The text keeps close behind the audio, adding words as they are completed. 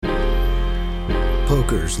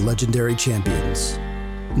Poker's legendary champions,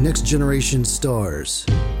 next-generation stars,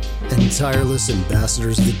 and tireless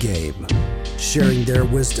ambassadors of the game, sharing their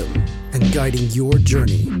wisdom and guiding your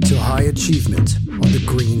journey to high achievement on the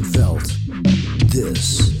green felt.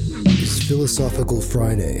 This is Philosophical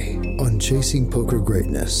Friday on Chasing Poker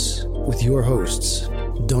Greatness with your hosts,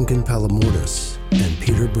 Duncan Palamourdas and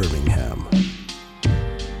Peter Birmingham.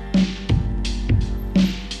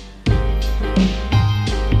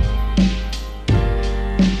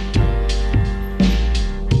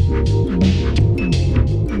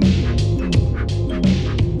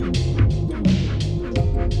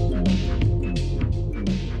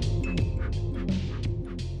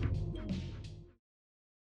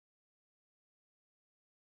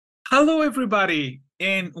 Hello, everybody,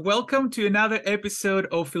 and welcome to another episode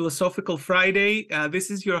of Philosophical Friday. This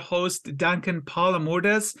is your host, Duncan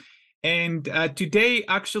Palamourdas, and today,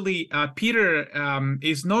 actually, Peter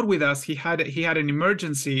is not with us. He had an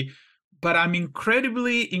emergency, but I'm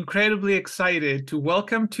incredibly excited to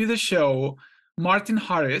welcome to the show Martin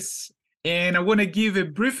Harris. And I want to give a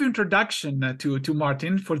brief introduction to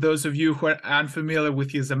Martin for those of you who are unfamiliar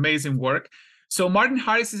with his amazing work. So Martin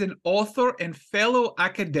Harris is an author and fellow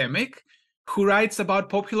academic who writes about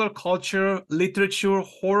popular culture, literature,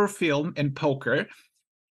 horror film, and poker.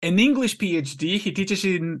 An English PhD, he teaches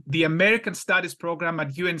in the American Studies program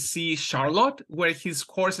at UNC Charlotte, where his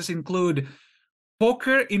courses include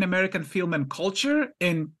Poker in American Film and Culture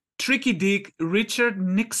and Tricky Dick, Richard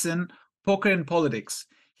Nixon, Poker and Politics.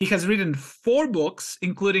 He has written 4 books,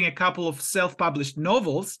 including a couple of self-published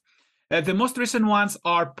novels. The most recent ones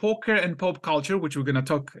are Poker and Pop Culture, which we're going to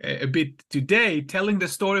talk a bit today, telling the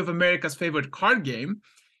story of America's favorite card game,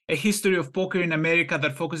 a history of poker in America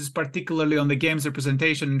that focuses particularly on the game's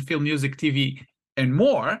representation in film, music, TV, and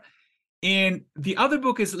more. And the other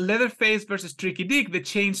book is Leatherface versus Tricky Dick, The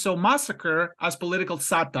Chainsaw Massacre as Political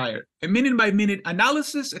Satire, a minute-by-minute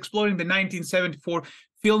analysis exploring the 1974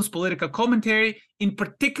 film's political commentary, in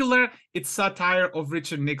particular, its satire of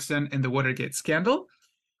Richard Nixon and the Watergate scandal.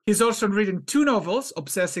 He's also written 2 novels,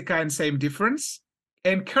 Obsessica and Same Difference,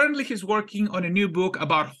 and currently he's working on a new book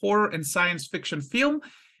about horror and science fiction film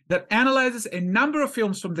that analyzes a number of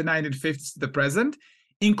films from the 1950s to the present,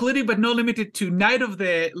 including but not limited to Night of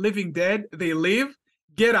the Living Dead, They Live,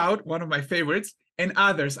 Get Out, one of my favorites, and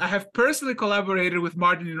others. I have personally collaborated with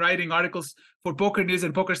Martin in writing articles for Poker News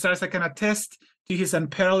and Poker Stars. I can attest to his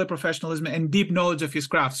unparalleled professionalism and deep knowledge of his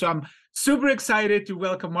craft. So I'm super excited to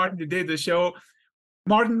welcome Martin today to the show.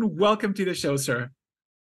 Martin, welcome to the show, sir.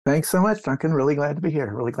 Thanks so much, Duncan. Really glad to be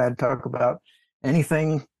here. Really glad to talk about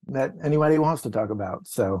anything that anybody wants to talk about.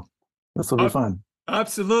 So this will be fun.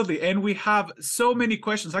 Absolutely. And we have so many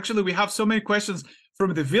questions. Actually, we have so many questions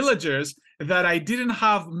from the villagers that I didn't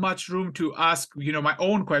have much room to ask, my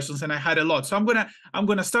own questions, and I had a lot. So I'm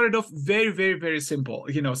gonna start it off very simple.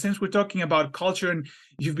 Since we're talking about culture and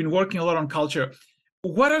you've been working a lot on culture,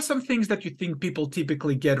 what are some things that you think people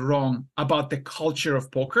typically get wrong about the culture of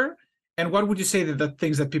poker? And what would you say that the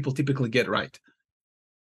things that people typically get right?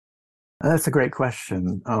 That's a great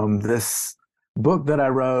question. This book that I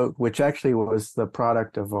wrote, which actually was the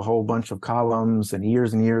product of a whole bunch of columns and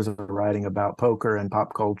years of writing about poker and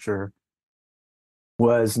pop culture,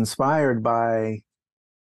 was inspired by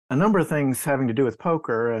a number of things having to do with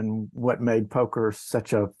poker and what made poker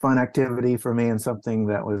such a fun activity for me and something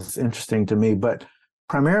that was interesting to me. But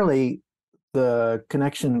primarily the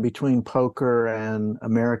connection between poker and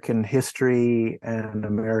American history and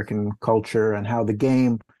American culture and how the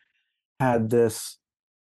game had this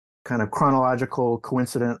kind of chronological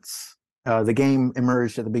coincidence. The game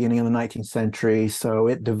emerged at the beginning of the 19th century, so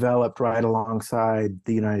it developed right alongside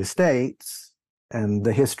the United States, and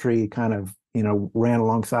the history kind of, ran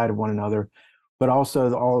alongside of one another, but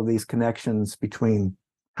also all of these connections between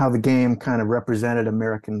how the game kind of represented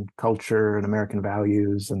American culture and American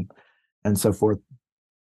values and so forth.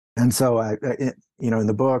 And so in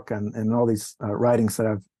the book and all these writings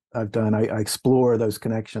that I've done, I explore those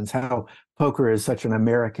connections, how poker is such an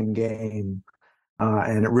American game,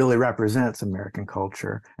 and it really represents American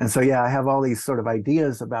culture. And so, I have all these sort of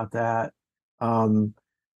ideas about that. And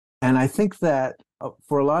I think that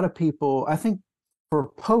for a lot of people, I think for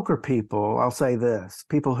poker people, I'll say this,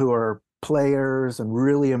 people who are players and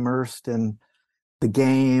really immersed in the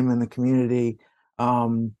game and the community,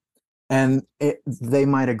 and they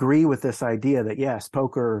might agree with this idea that yes,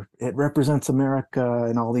 poker, it represents America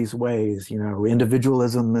in all these ways,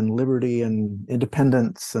 individualism and liberty and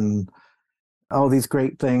independence and all these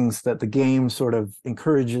great things that the game sort of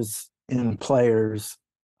encourages in players.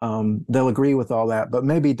 They'll agree with all that, but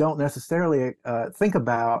maybe don't necessarily think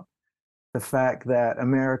about the fact that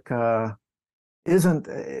America isn't,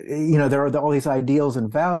 there are all these ideals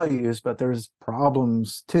and values, but there's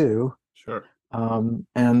problems too. Sure.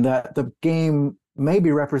 And that the game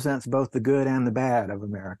maybe represents both the good and the bad of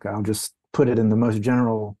America. I'll just put it in the most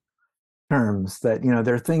general terms that,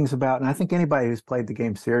 there are things about, and I think anybody who's played the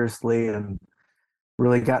game seriously and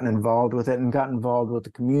really gotten involved with it and gotten involved with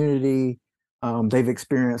the community, they've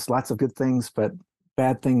experienced lots of good things, but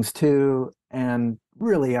bad things too. And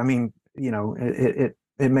really, I mean, it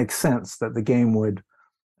makes sense that the game would,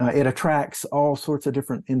 it attracts all sorts of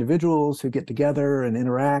different individuals who get together and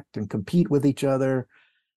interact and compete with each other,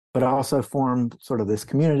 but also form sort of this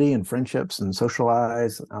community and friendships and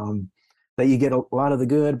socialize. That you get a lot of the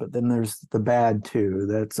good, but then there's the bad too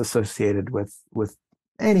that's associated with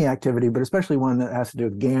any activity, but especially one that has to do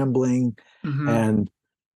with gambling. Mm-hmm.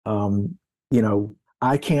 And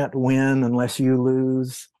I can't win unless you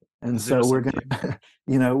lose. And so we're gonna,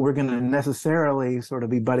 we're gonna necessarily sort of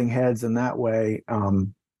be butting heads in that way.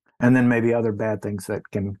 And then maybe other bad things that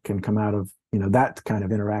can come out of, that kind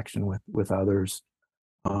of interaction with others.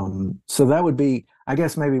 So that would be, I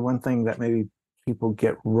guess, maybe one thing that maybe people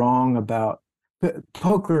get wrong about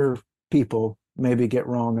poker. People maybe get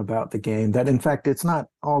wrong about the game, that in fact it's not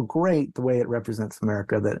all great the way it represents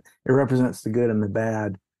America, that it represents the good and the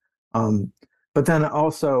bad. But then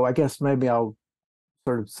also, I guess maybe I'll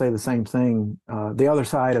sort of say the same thing, the other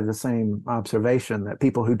side of the same observation, that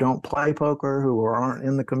people who don't play poker, who aren't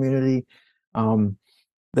in the community,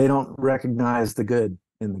 they don't recognize the good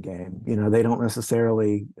in the game. They don't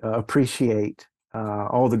necessarily appreciate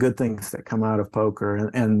all the good things that come out of poker,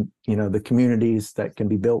 and the communities that can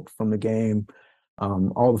be built from the game,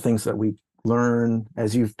 all the things that we learn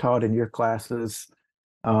as you've taught in your classes,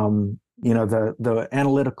 the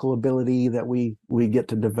analytical ability that we get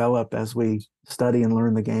to develop as we study and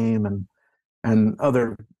learn the game, and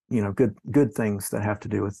other good things that have to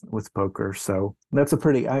do with poker. So that's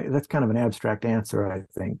that's kind of an abstract answer, I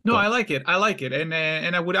think. No, I like it.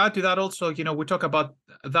 And I would add to that also, we talk about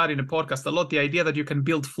that in the podcast a lot, the idea that you can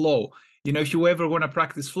build flow. If you ever want to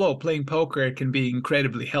practice flow, playing poker can be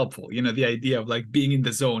incredibly helpful. The idea of like being in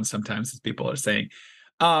the zone sometimes, as people are saying.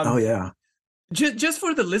 Oh yeah. Just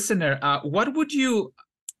for the listener, what would you,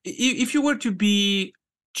 if you were to be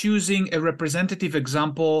choosing a representative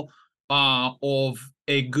example of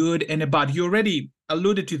a good and a bad? You already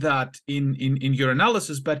alluded to that in your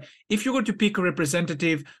analysis, but if you were to pick a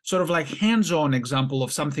representative, sort of like hands-on example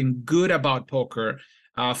of something good about poker,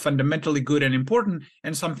 fundamentally good and important,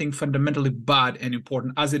 and something fundamentally bad and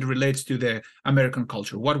important as it relates to the American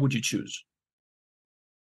culture, what would you choose?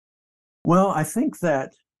 Well, I think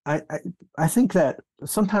that I think that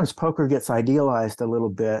sometimes poker gets idealized a little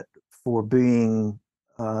bit for being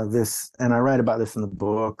this, and I write about this in the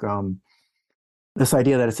book, this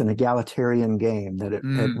idea that it's an egalitarian game, that it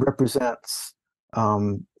represents,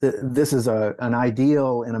 this is an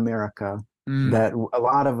ideal in America that a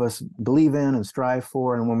lot of us believe in and strive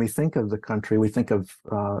for. And when we think of the country, we think of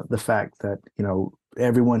the fact that,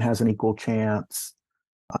 everyone has an equal chance,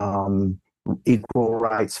 equal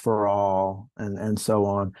rights for all, and so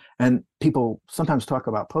on. And people sometimes talk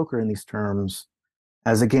about poker in these terms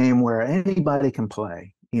as a game where anybody can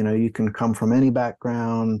play. You can come from any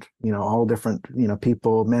background, all different,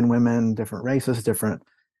 people, men, women, different races, different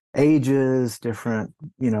ages, different,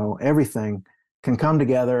 everything can come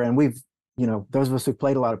together. And we've, those of us who've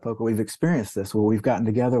played a lot of poker, we've experienced this, where we've gotten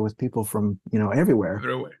together with people from, everywhere.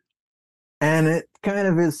 And it kind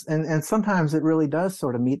of is, and sometimes it really does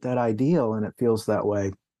sort of meet that ideal, and it feels that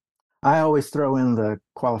way. I always throw in the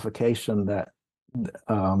qualification that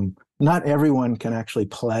not everyone can actually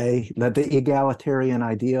play, that the egalitarian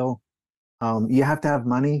ideal, you have to have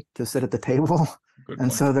money to sit at the table. Good and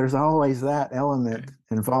point. So there's always that element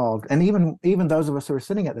involved. And even those of us who are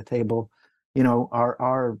sitting at the table,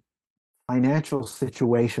 our financial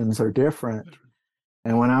situations are different.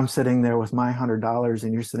 And when I'm sitting there with my $100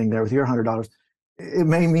 and you're sitting there with your $100, it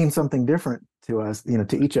may mean something different to us,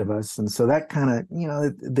 to each of us. And so that kind of,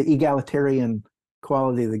 the egalitarian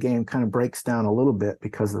quality of the game kind of breaks down a little bit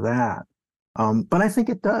because of that. But I think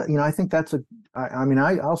it does, I think that's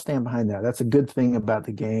I'll stand behind that. That's a good thing about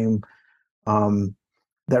the game,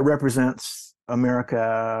 that represents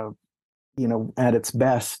America, at its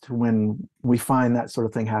best, when we find that sort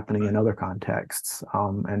of thing happening in other contexts,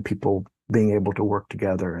 and people being able to work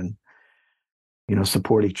together and,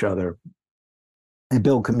 support each other and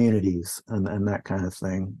build communities and that kind of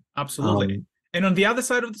thing. Absolutely. And on the other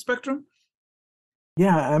side of the spectrum?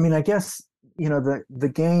 Yeah, I guess,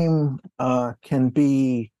 the game can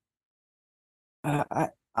be,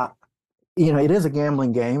 it is a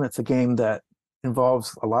gambling game. It's a game that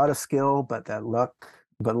involves a lot of skill, but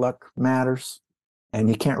luck matters. and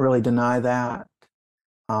you can't really deny that.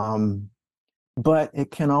 But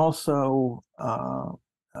it can also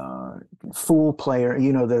fool player.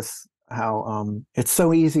 You know this, how it's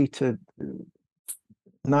so easy to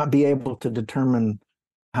not be able to determine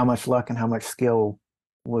how much luck and how much skill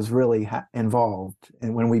was really involved.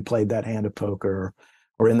 And when we played that hand of poker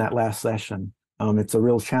or in that last session, it's a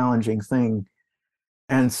real challenging thing.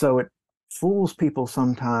 And so it fools people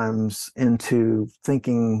sometimes into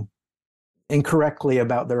thinking incorrectly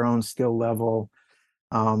about their own skill level,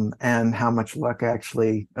 and how much luck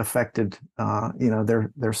actually affected,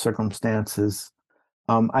 their circumstances.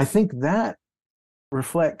 I think that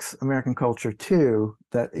reflects American culture too,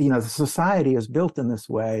 that, the society is built in this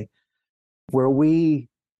way where we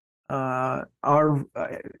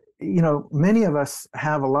many of us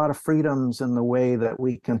have a lot of freedoms in the way that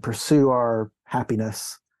we can pursue our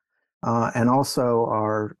happiness, and also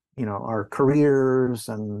our careers,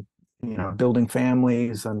 and, building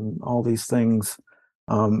families and all these things.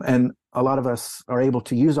 And a lot of us are able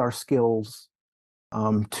to use our skills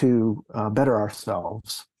to better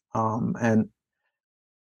ourselves. And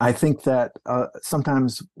I think that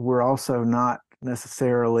sometimes we're also not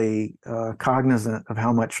necessarily cognizant of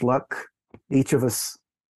how much luck each of us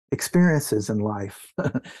experiences in life.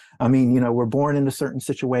 I mean, we're born into certain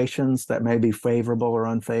situations that may be favorable or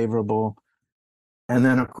unfavorable. And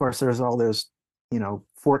then, of course, there's all those,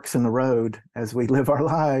 forks in the road as we live our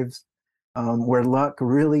lives, where luck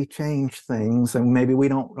really changed things, and maybe we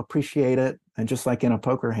don't appreciate it. And just like in a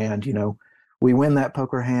poker hand, we win that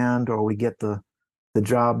poker hand, or we get the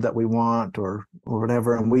job that we want, or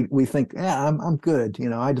whatever, and we think, yeah, I'm good,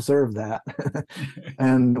 I deserve that.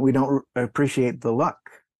 And we don't appreciate the luck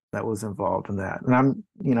that was involved in that. And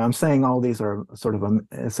I'm saying all these are sort of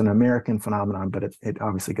it's an American phenomenon, but it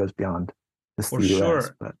obviously goes beyond just For the US.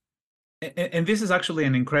 sure. But And this is actually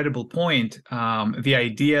an incredible point. The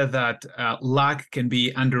idea that luck can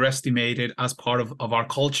be underestimated as part of our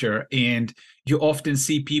culture. And you often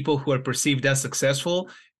see people who are perceived as successful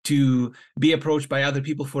to be approached by other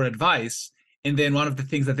people for advice. And then one of the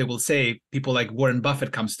things that they will say, people like Warren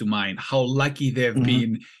Buffett comes to mind, how lucky they've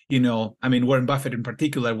been. Warren Buffett in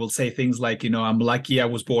particular will say things like, I'm lucky I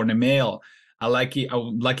was born a male. I'm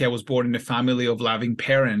lucky I was born in a family of loving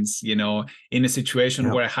parents, in a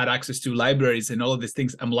situation where I had access to libraries and all of these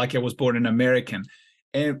things. I'm lucky I was born an American,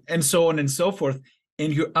 and so on and so forth.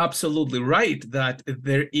 And you're absolutely right that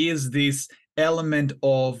there is this element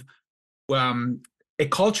of a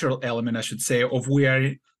cultural element, I should say, of we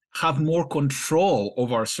have more control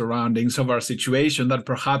of our surroundings, of our situation, that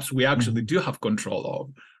perhaps we actually do have control of,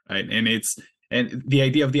 right? And the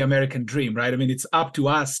idea of the American dream, right? I mean, it's up to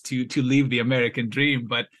us to live the American dream,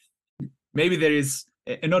 but maybe there is,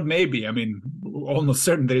 and not maybe, I mean, almost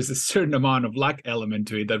certain there is a certain amount of luck element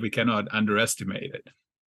to it that we cannot underestimate it.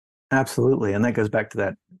 Absolutely. And that goes back to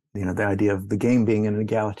that, the idea of the game being an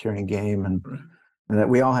egalitarian game, and that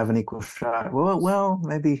we all have an equal shot. Well,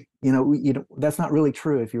 maybe, that's not really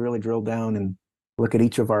true if you really drill down and look at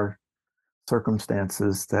each of our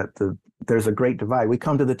circumstances, that there's a great divide. We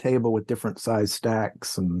come to the table with different size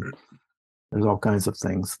stacks, and there's all kinds of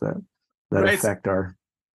things that right. affect our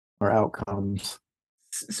outcomes.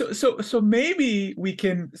 So maybe we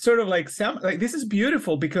can sort of like this is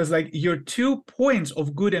beautiful, because like your 2 points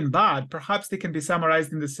of good and bad, perhaps they can be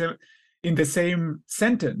summarized in the same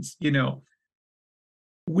sentence.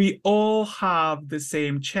 We all have the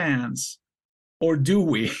same chance. Or do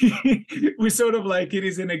we? We sort of like, it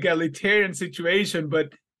is an egalitarian situation,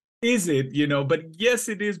 but is it, but yes,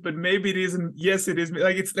 it is, but maybe it isn't. Yes, it is.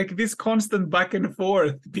 Like, it's like this constant back and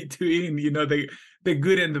forth between, the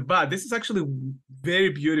good and the bad. This is actually very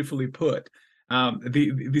beautifully put.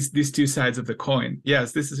 These two sides of the coin.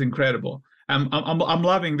 Yes, this is incredible. I'm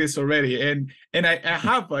loving this already. And I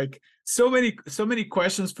have like so many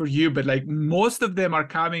questions for you, but like most of them are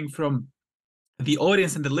coming from the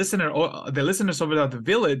audience and the listeners over at the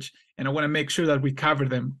Village, and I want to make sure that we cover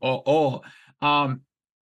them all.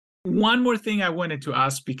 One more thing I wanted to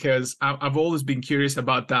ask, because I've always been curious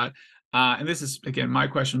about that, and this is again my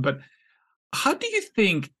question, but how do you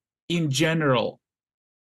think in general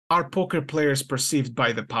are poker players perceived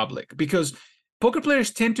by the public? Because poker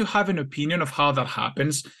players tend to have an opinion of how that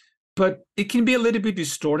happens, but it can be a little bit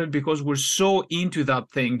distorted because we're so into that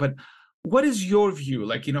thing. But what is your view?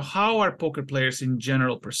 Like, how are poker players in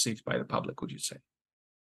general perceived by the public, would you say?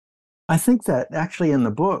 I think that actually in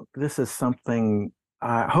the book, this is something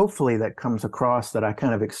hopefully that comes across, that I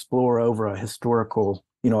kind of explore over a historical,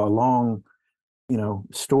 a long,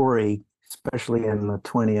 story, especially in the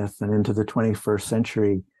 20th and into the 21st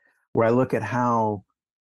century, where I look at how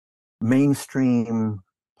mainstream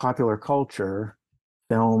popular culture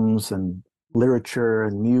films and literature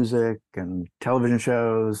and music and television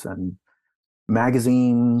shows and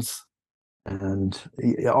magazines and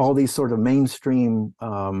all these sort of mainstream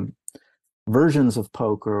versions of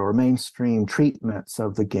poker or mainstream treatments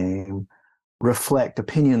of the game reflect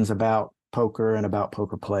opinions about poker and about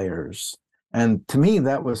poker players. And to me,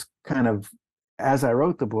 that was kind of, as I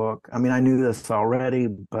wrote the book, I mean, I knew this already,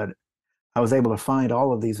 but I was able to find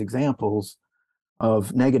all of these examples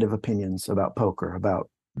of negative opinions about poker, about,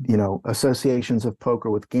 associations of poker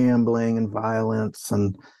with gambling and violence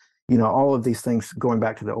and, all of these things going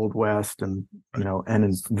back to the Old West and,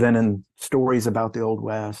 then in stories about the Old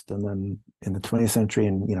West and then in the 20th century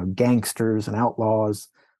and, gangsters and outlaws.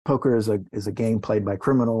 Poker is a game played by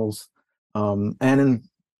criminals. And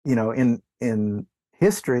in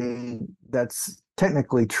history, that's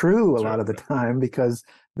technically true a lot of the time because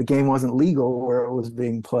the game wasn't legal where it was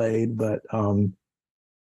being played. But in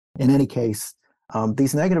any case,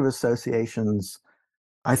 these negative associations,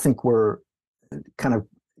 I think, were kind of,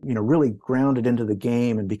 really grounded into the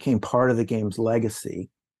game and became part of the game's legacy.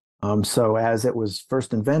 So as it was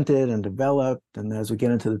first invented and developed, and as we get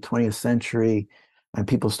into the 20th century and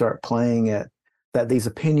people start playing it, that these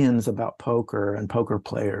opinions about poker and poker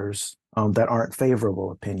players that aren't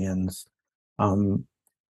favorable opinions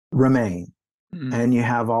remain. Mm-hmm. And you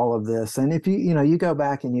have all of this. And if you go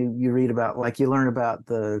back and you read about, like, you learn about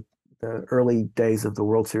the early days of the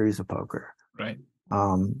World Series of Poker. Right.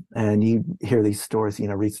 And you hear these stories,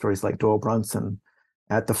 read stories like Doyle Brunson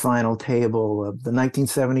at the final table of the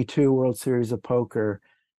 1972 World Series of Poker,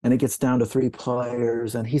 and it gets down to 3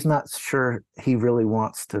 players, and he's not sure he really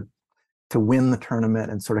wants to win the tournament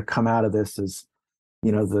and sort of come out of this as,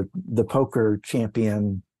 the poker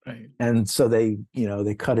champion. Right. And so they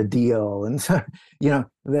cut a deal. And so,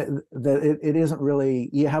 it isn't really,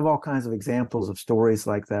 you have all kinds of examples of stories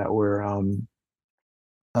like that where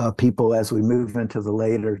people, as we move into the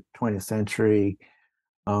later 20th century,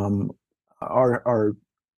 are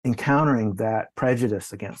encountering that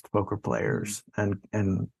prejudice against poker players and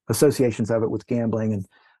associations of it with gambling and,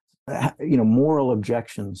 moral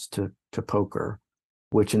objections to poker,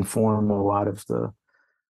 which inform a lot of the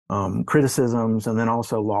criticisms, and then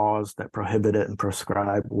also laws that prohibit it and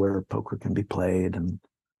prescribe where poker can be played, and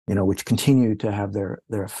which continue to have their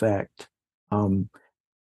effect.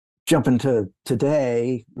 Jumping to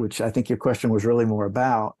today, which I think your question was really more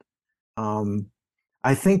about,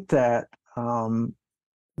 I think that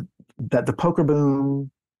that the poker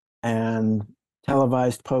boom and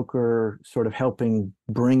televised poker sort of helping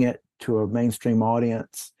bring it to a mainstream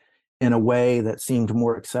audience in a way that seemed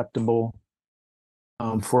more acceptable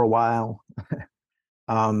for a while,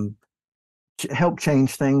 helped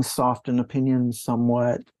change things, soften opinions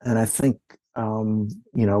somewhat. And I think, I don't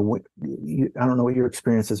know what your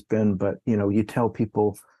experience has been, but, you tell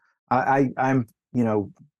people, I'm,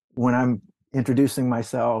 when I'm introducing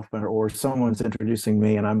myself or someone's introducing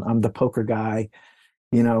me and I'm the poker guy,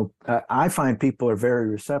 I find people are very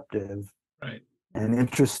receptive, right, and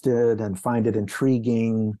interested and find it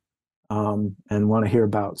intriguing, and want to hear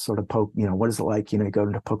about sort of poker, what is it like, you go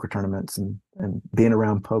into poker tournaments and being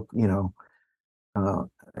around poker,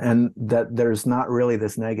 and that there's not really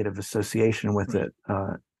this negative association with it.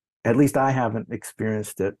 At least I haven't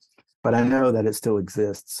experienced it, but I know that it still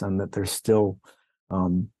exists and that there's still, a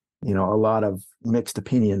lot of mixed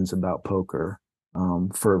opinions about poker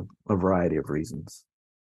for a variety of reasons.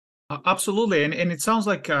 Absolutely. And it sounds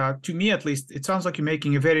like, to me at least, it sounds like you're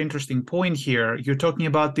making a very interesting point here. You're talking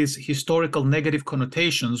about these historical negative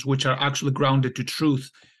connotations, which are actually grounded to truth.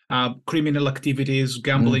 Criminal activities,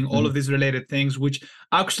 gambling, all of these related things, which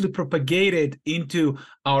actually propagated into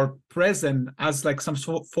our present as like some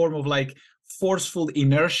form of like forceful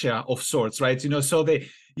inertia of sorts, right? So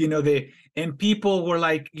and people were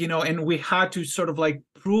like, and we had to sort of like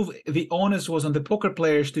prove the onus was on the poker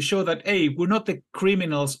players to show that, hey, we're not the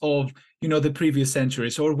criminals of, the previous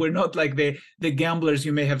centuries, or we're not like the gamblers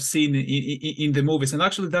you may have seen in the movies. And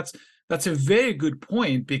actually that's a very good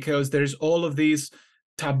point, because there's all of these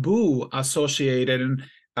taboo associated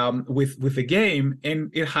with the game, and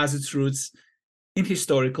it has its roots in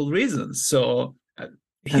historical reasons. So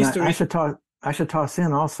history. I should toss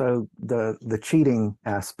in also the cheating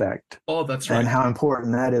aspect. Oh, that's right. And how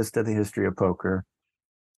important that is to the history of poker,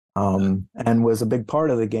 and was a big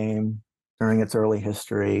part of the game during its early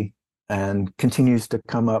history, and continues to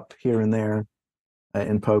come up here and there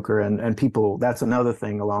in poker. And people, that's another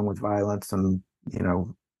thing, along with violence and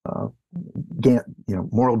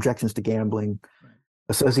moral objections to gambling,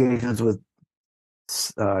 associations with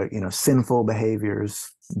sinful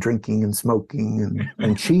behaviors, drinking and smoking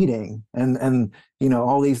and cheating, and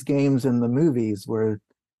all these games in the movies where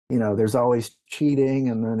there's always cheating,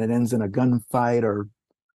 and then it ends in a gunfight or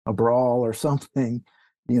a brawl or something.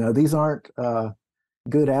 These aren't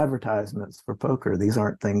good advertisements for poker. These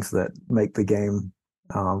aren't things that make the game.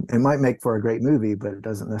 It might make for a great movie, but it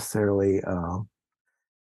doesn't necessarily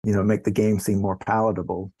make the game seem more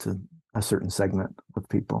palatable to a certain segment of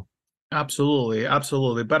people. Absolutely.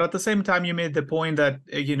 But at the same time, you made the point that,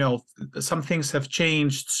 some things have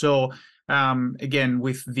changed. So again,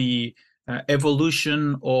 with the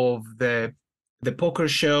evolution of the poker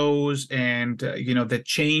shows and, the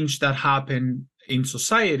change that happened in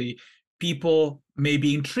society, people may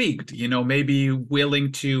be intrigued, may be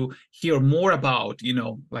willing to hear more about,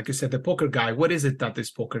 like you said, the poker guy. What is it that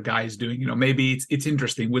this poker guy is doing? Maybe it's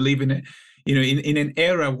interesting. We live in a in an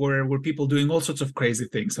era where people doing all sorts of crazy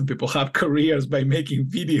things. Some people have careers by making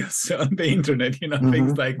videos on the internet,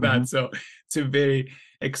 things like that. So it's a very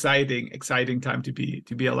exciting time to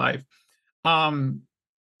be alive.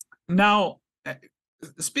 Now,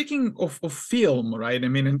 speaking of film, right? I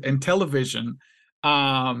mean, and television,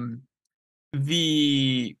 Humberto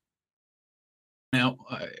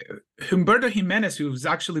Jimenez, who's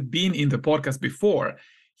actually been in the podcast before,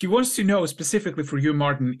 he wants to know specifically for you,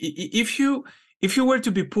 Martin, if you were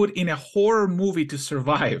to be put in a horror movie to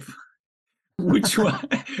survive, which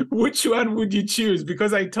one would you choose?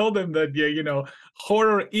 Because I told them that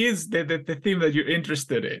horror is the theme that you're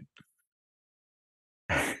interested in.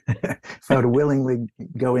 If I would willingly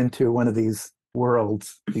go into one of these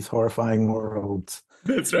worlds, these horrifying worlds.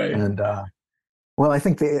 That's right. And well, I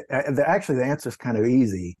think the answer is kind of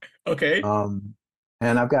easy. Okay.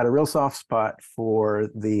 And I've got a real soft spot for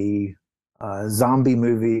the zombie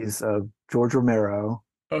movies of George Romero.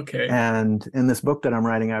 Okay. And in this book that I'm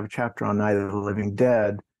writing, I have a chapter on Night of the Living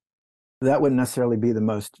Dead. That wouldn't necessarily be the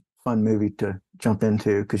most fun movie to jump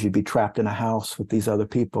into because you'd be trapped in a house with these other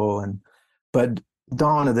people. But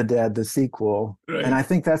Dawn of the Dead, the sequel, right. And I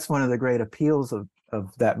think that's one of the great appeals of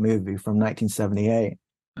that movie from 1978.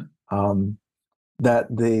 That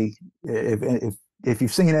if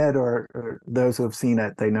you've seen it or those who have seen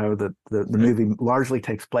it, they know that the movie largely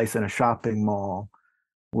takes place in a shopping mall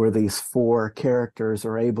where these four characters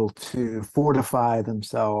are able to fortify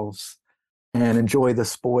themselves and enjoy the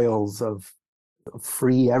spoils of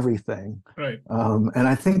free everything. Right. And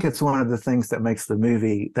I think it's one of the things that makes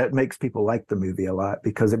people like the movie a lot,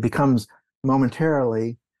 because it becomes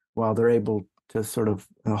momentarily, while they're able to sort of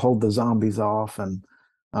hold the zombies off, and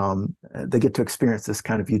they get to experience this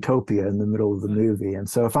kind of utopia in the middle of the movie. And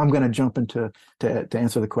so if I'm going to jump into to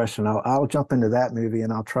answer the question, I'll jump into that movie,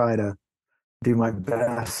 and I'll try to do my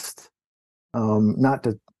best not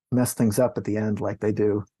to mess things up at the end like they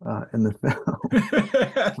do in the film.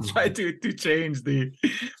 Try to change the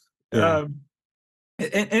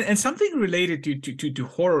and something related to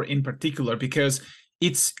horror in particular, because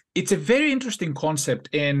it's a very interesting concept.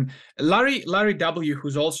 And Larry W.,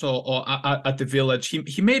 who's also at the Village,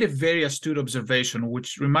 he made a very astute observation,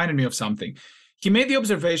 which reminded me of something. He made the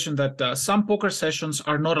observation that some poker sessions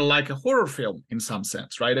are not like a horror film in some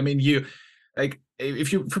sense, right? I mean,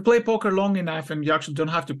 if you play poker long enough, and you actually don't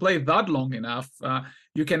have to play that long enough,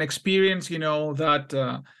 you can experience,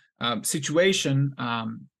 that situation.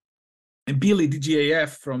 And Billy, DGAF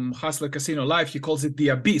from Hustler Casino Live, he calls it the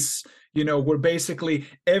abyss, where basically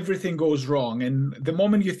everything goes wrong. And the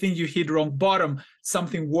moment you think you hit wrong bottom,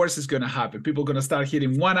 something worse is going to happen. People are going to start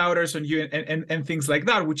hitting one-outers on you and things like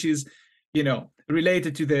that, which is,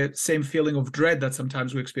 related to the same feeling of dread that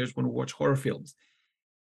sometimes we experience when we watch horror films.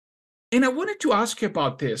 And I wanted to ask you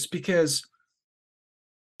about this because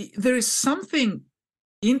there is something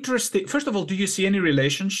interesting. First of all, do you see any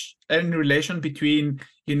relation between,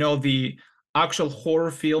 the actual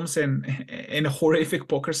horror films and a horrific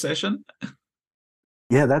poker session?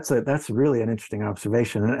 Yeah, that's really an interesting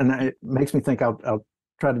observation, and it makes me think. I'll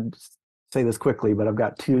try to say this quickly, but I've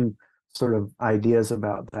got two sort of ideas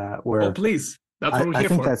about that. Where, oh, please, that's what we're here I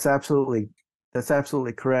think for. that's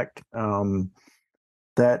absolutely correct.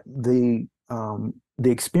 That the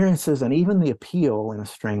experiences and even the appeal, in a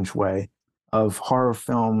strange way, of horror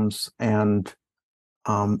films and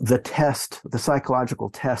the psychological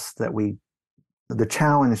test the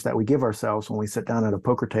challenge that we give ourselves when we sit down at a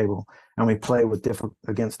poker table and we play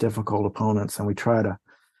against difficult opponents, and we try to,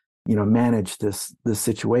 manage this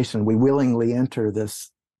situation. We willingly enter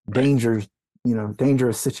this dangerous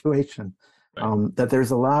situation. Right. That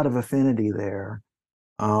there's a lot of affinity there.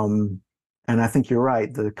 And I think you're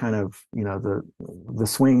right. The kind of, the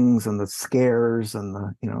swings and the scares and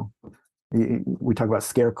the, We talk about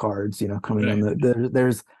scare cards, coming on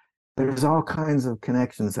Right. there's all kinds of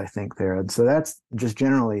connections, I think, there. And so that's just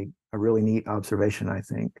generally a really neat observation, I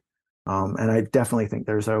think. And I definitely think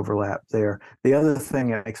there's overlap there. The other thing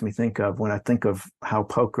it makes me think of when I think of how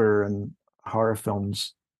poker and horror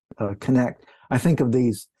films connect, I think of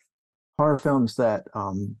these horror films that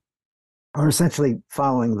are essentially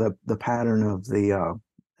following the pattern of the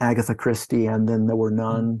Agatha Christie and then There Were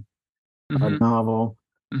None Mm-hmm. novel,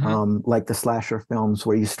 Mm-hmm. like the slasher films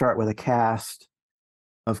where you start with a cast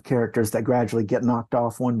of characters that gradually get knocked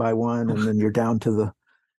off one by one, and then you're down to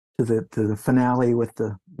the finale with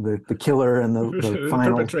the killer and the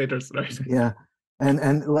final. Perpetrators, right? Yeah.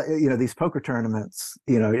 And these poker tournaments,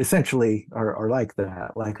 essentially are like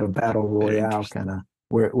that, like a battle Very royale interesting. kind of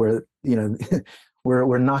where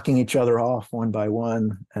we're knocking each other off one by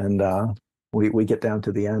one, and we get down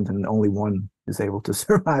to the end and only one is able to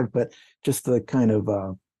survive. But just the kind of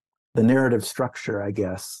the narrative structure, I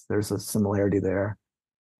guess there's a similarity there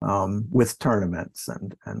with tournaments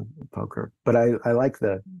and poker. But I like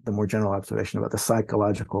the more general observation about the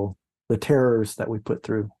psychological, the terrors that we put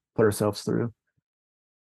ourselves through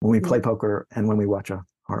when we play poker and when we watch a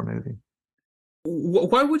horror movie.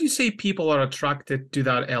 Why would you say people are attracted to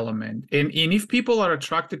that element? And if people are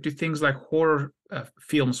attracted to things like horror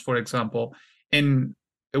films, for example, and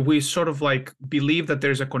we sort of like believe that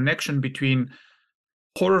there's a connection between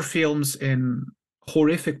horror films and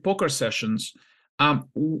horrific poker sessions,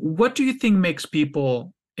 what do you think makes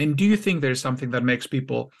people, and do you think there's something that makes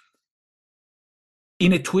people,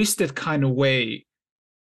 in a twisted kind of way,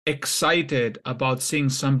 excited about seeing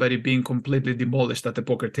somebody being completely demolished at the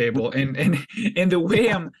poker table? And the way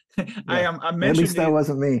I'm Yeah. I'm At least mentioning that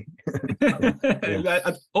wasn't me.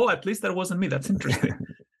 Yeah. oh, at least that wasn't me. That's interesting.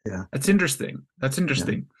 Yeah. That's interesting. That's Yeah.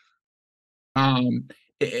 interesting.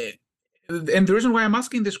 Eh, and the reason why I'm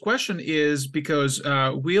asking this question is because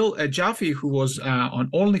Will Jaffe, who was on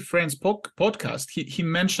Only Friends podcast, he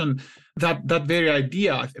mentioned that very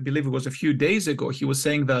idea. I believe it was a few days ago. He was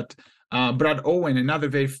saying that Brad Owen, another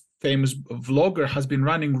very famous vlogger, has been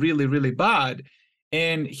running really, really bad,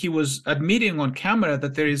 and he was admitting on camera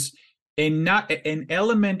that there is an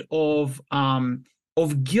element of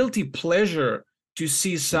guilty pleasure to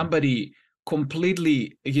see somebody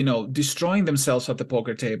completely, destroying themselves at the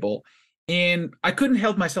poker table. And I couldn't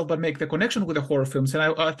help myself but make the connection with the horror films. And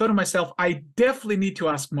I thought to myself, I definitely need to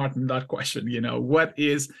ask Martin that question.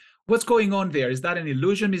 What's going on there? Is that an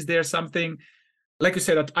illusion? Is there something, like you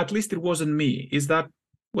said, at least it wasn't me. Is that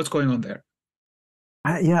what's going on there?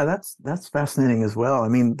 Yeah, that's fascinating as well. I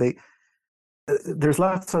mean, there's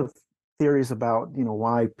lots of theories about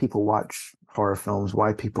why people watch horror films,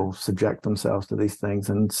 why people subject themselves to these things,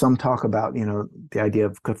 and some talk about the idea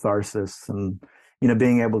of catharsis and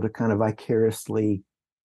being able to kind of vicariously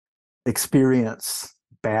experience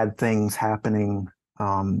bad things happening,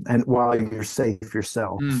 and while you're safe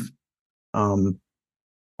yourself.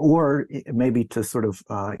 Or maybe to sort of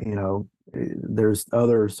there's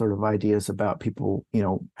other sort of ideas about people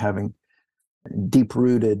having deep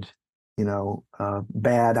rooted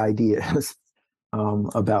bad ideas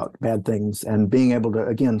about bad things and being able to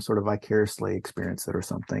again sort of vicariously experience it or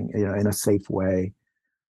something in a safe way.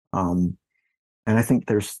 And I think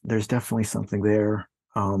there's definitely something there.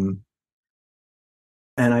 And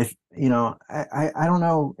I don't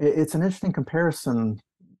know, it's an interesting comparison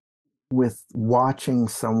with watching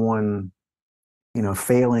someone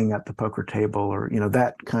failing at the poker table, or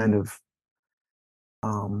that kind of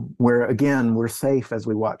where again we're safe as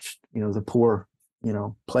we watch the poor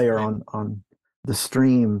player on the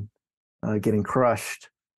stream getting crushed.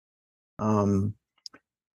 And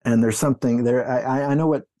there's something there. I know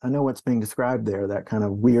what's being described there, that kind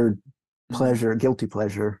of weird pleasure, guilty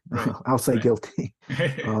pleasure. Right. I'll say Right. guilty.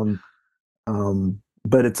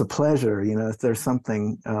 But it's a pleasure, there's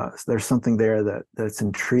something there that's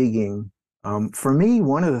intriguing. For me,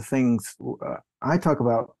 one of the things I talk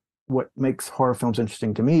about, what makes horror films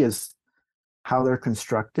interesting to me, is how they're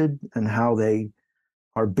constructed and how they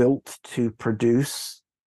are built to produce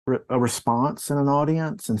a response in an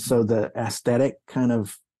audience. And so the aesthetic kind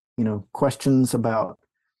of questions about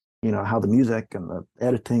how the music and the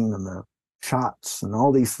editing and the shots and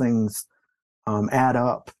all these things add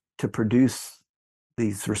up to produce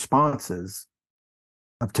these responses.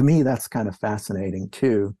 To me, that's kind of fascinating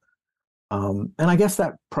too. And I guess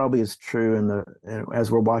that probably is true as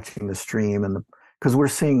we're watching the stream, and because we're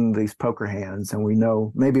seeing these poker hands, and we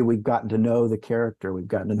know, maybe we've gotten to know the character, we've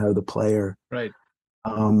gotten to know the player, Right.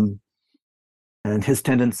 And his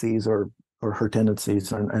tendencies or her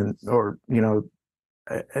tendencies, or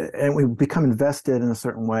and we become invested in a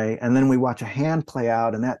certain way, and then we watch a hand play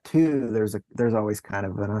out, and that too, there's always kind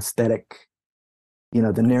of an aesthetic,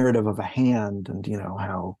 the narrative of a hand, and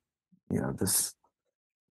how this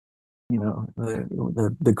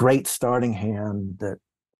the great starting hand that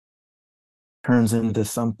turns into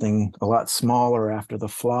something a lot smaller after the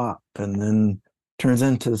flop, and then turns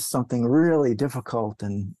into something really difficult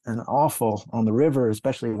and awful on the river,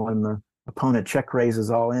 especially when the opponent check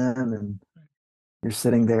raises all in and you're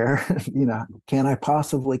sitting there, can I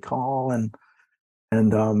possibly call?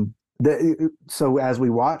 So as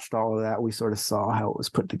we watched all of that, we sort of saw how it was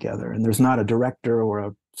put together. And there's not a director or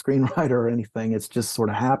a screenwriter or anything. It's just sort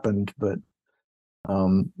of happened. But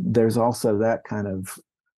there's also that kind of,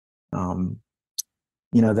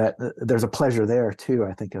 that there's a pleasure there too,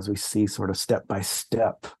 I think, as we see sort of step by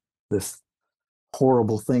step this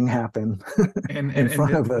horrible thing happen in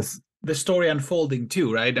front of us. The story unfolding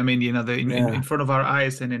too, right? I mean, in front of our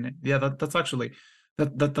eyes, and that's actually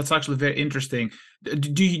very interesting.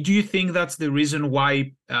 Do you think that's the reason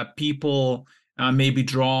why people may be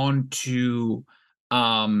drawn to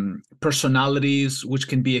personalities which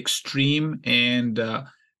can be extreme, and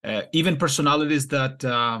even personalities that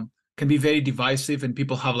can be very divisive and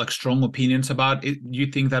people have like strong opinions about it? Do you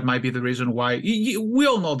think that might be the reason why we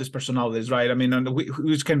all know these personalities, right? I mean,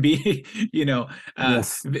 which can be,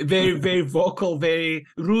 yes. very, very vocal, very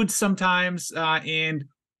rude sometimes. And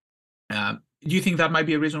do you think that might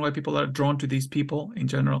be a reason why people are drawn to these people in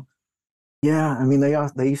general? Yeah. I mean,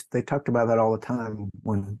 they talked about that all the time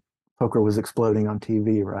when poker was exploding on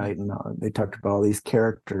TV, right? And they talked about all these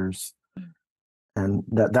characters, and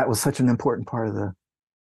that was such an important part of the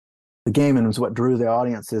game, and it was what drew the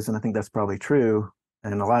audiences, and I think that's probably true.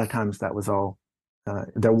 And a lot of times that was all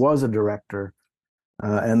there was a director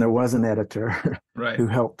and there was an editor right, who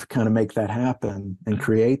helped kind of make that happen and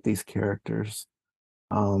create these characters.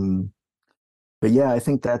 But yeah, I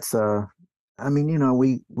think that's I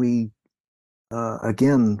mean, we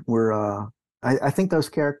again, we're I think those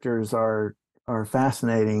characters are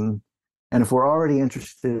fascinating, and if we're already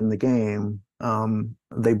interested in the game,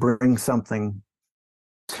 they bring something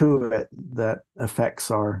to it that affects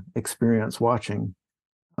our experience watching,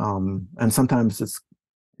 and sometimes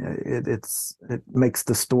it makes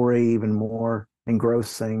the story even more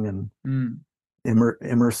engrossing and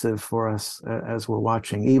immersive for us as we're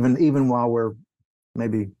watching, even while we're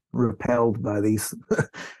maybe repelled by these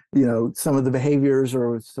some of the behaviors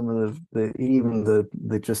or some of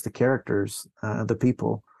the just the characters, the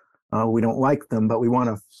people. We don't like them, but we want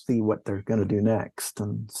to see what they're going to do next,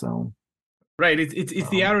 and so. Right. It's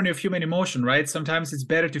the irony of human emotion, right? Sometimes it's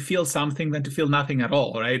better to feel something than to feel nothing at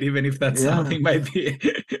all, right? Even if that something might be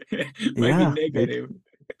negative.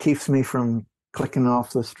 It keeps me from clicking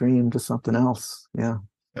off the stream to something else. Yeah.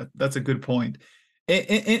 That's a good point.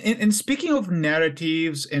 And speaking of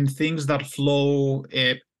narratives and things that flow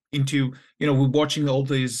into, we're watching all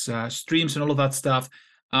these streams and all of that stuff.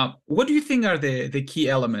 What do you think are the key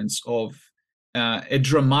elements of a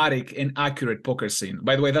dramatic and accurate poker scene?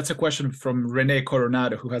 By the way, that's a question from Rene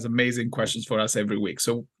Coronado, who has amazing questions for us every week.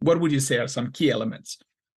 So what would you say are some key elements?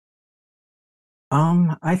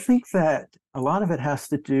 I think that a lot of it has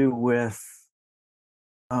to do with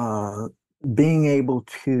being able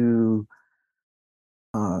to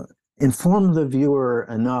inform the viewer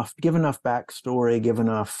enough, give enough backstory, give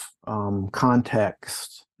enough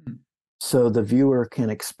context, so the viewer can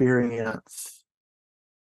experience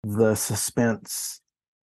the suspense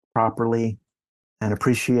properly and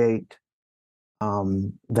appreciate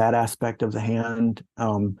that aspect of the hand.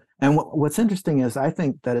 And what's interesting is I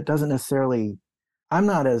think that it doesn't necessarily, I'm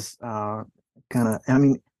not as I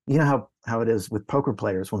mean, you know how it is with poker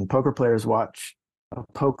players. When poker players watch a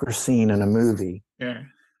poker scene in a movie,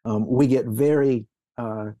 we get very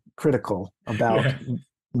critical about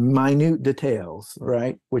minute details,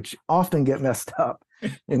 right? Which often get messed up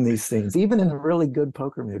in these things. Even in really good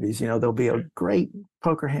poker movies, there'll be a great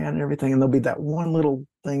poker hand and everything, and there'll be that one little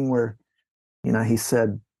thing where, he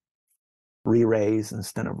said re-raise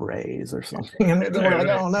instead of raise or something, and we're like,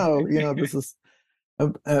 oh no, this is.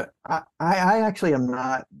 I actually am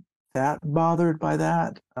not that bothered by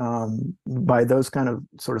that, by those kind of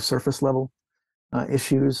sort of surface level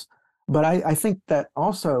issues, but I think that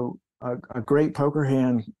also a great poker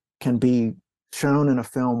hand can be shown in a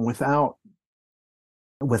film without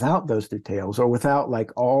those details, or without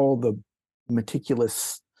like all the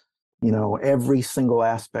meticulous, every single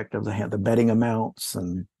aspect of the hand, the betting amounts,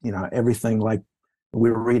 and everything, like we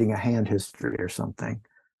were reading a hand history or something.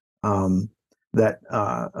 That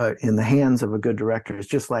in the hands of a good director, it's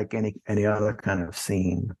just like any other kind of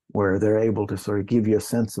scene, where they're able to sort of give you a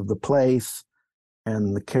sense of the place,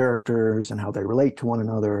 and the characters and how they relate to one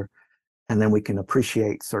another, and then we can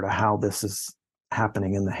appreciate sort of how this is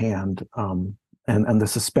happening in the hand, and the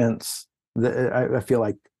suspense. I feel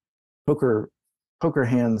like poker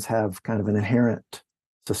hands have kind of an inherent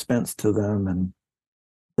suspense to them, and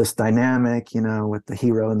this dynamic, with the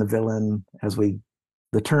hero and the villain,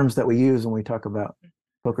 the terms that we use when we talk about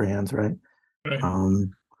poker hands, right? Right.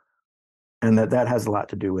 And that has a lot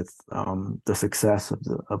to do with the success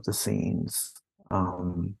of the scenes.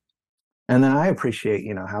 And then I appreciate,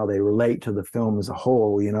 how they relate to the film as a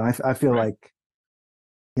whole. I feel Right.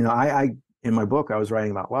 like, I in my book I was writing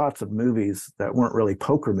about lots of movies that weren't really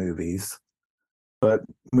poker movies, but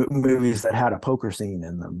movies that had a poker scene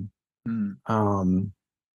in them. Mm.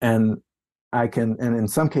 And and in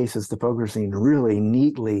some cases, the poker scene really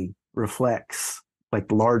neatly reflects like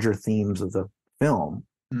the larger themes of the film,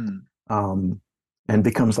 Mm. and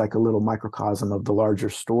becomes like a little microcosm of the larger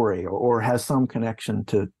story, or has some connection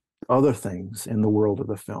to other things in the world of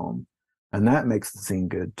the film. And that makes the scene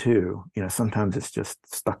good too. Sometimes it's just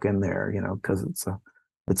stuck in there, because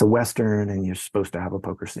it's a Western and you're supposed to have a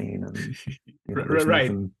poker scene, and there's Right.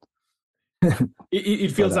 nothing.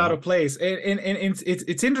 It feels out of place, and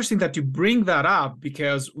it's interesting that you bring that up,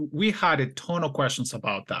 because we had a ton of questions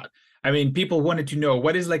about that. I mean, people wanted to know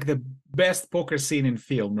what is like the best poker scene in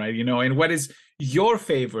film, right? And what is your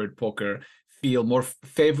favorite poker film or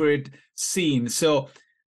favorite scene? So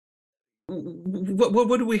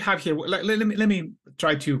what do we have here? Let me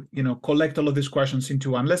try to collect all of these questions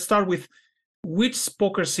into one. Let's start with, which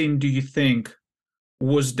poker scene do you think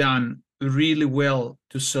was done really well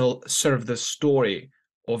to serve the story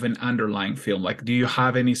of an underlying film? Like, do you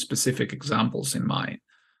have any specific examples in mind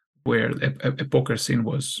where a poker scene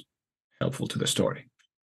was helpful to the story?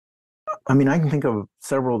 I mean, I can think of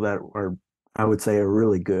several that I would say, are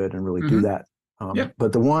really good and really do that. Yeah.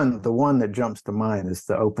 But the one that jumps to mind is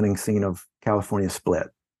the opening scene of California Split.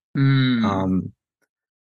 Mm.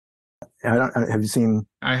 Have you seen?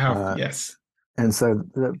 I have, yes. And so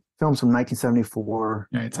the film's from 1974.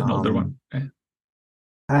 Yeah, it's an older one. Okay.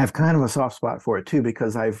 I have kind of a soft spot for it too,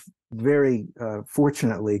 because I've very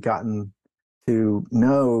fortunately gotten to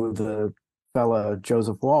know the fella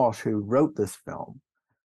Joseph Walsh, who wrote this film,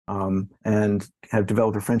 and have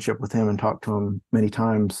developed a friendship with him and talked to him many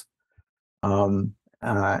times. And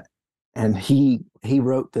he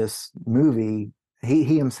wrote this movie.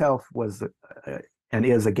 He himself was and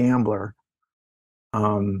is a gambler,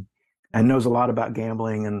 and knows a lot about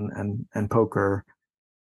gambling and poker.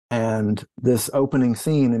 And this opening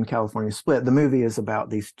scene in California Split, the movie is about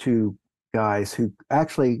these two guys who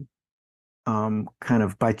actually kind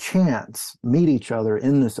of by chance meet each other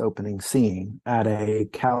in this opening scene at a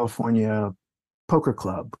California poker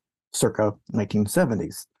club circa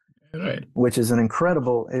 1970s. Right. Which is one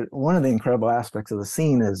of the incredible aspects of the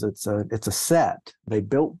scene is it's a set. They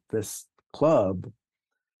built this club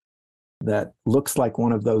that looks like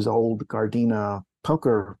one of those old Gardena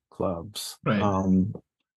poker clubs, right,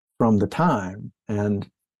 from the time. And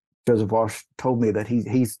Joseph Walsh told me that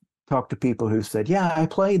he's talked to people who said, "Yeah, I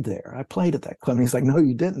played there. I played at that club." And he's like, "No,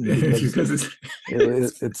 you didn't." Because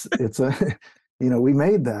it's a we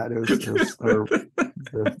made that. It was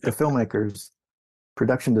the filmmakers,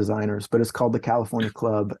 production designers, but it's called the California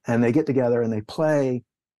Club, and they get together and they play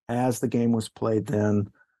as the game was played then.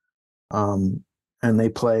 And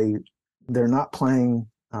they're not playing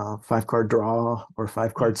 5-card draw or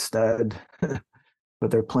 5-card stud, but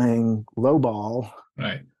they're playing low ball,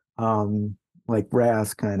 right? Like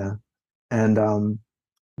Raz kind of, and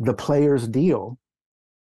the players deal.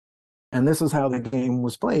 And this is how the game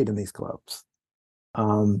was played in these clubs.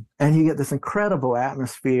 And you get this incredible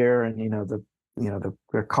atmosphere, and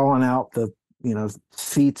they're calling out the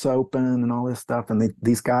seats open and all this stuff, and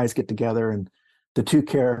these guys get together, and the two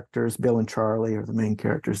characters, Bill and Charlie, are the main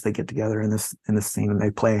characters. They get together in this scene and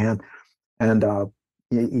they play a hand, and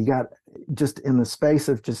you got, just in the space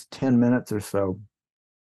of just 10 minutes or so,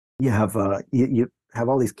 you have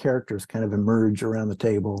all these characters kind of emerge around the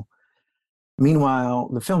table. Meanwhile,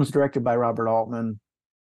 the film's directed by Robert Altman,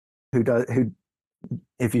 who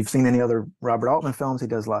if you've seen any other Robert Altman films, he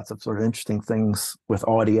does lots of sort of interesting things with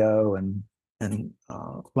audio and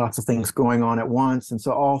lots of things going on at once. And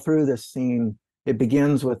so all through this scene, it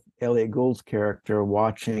begins with Elliot Gould's character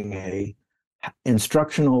watching a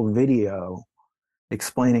instructional video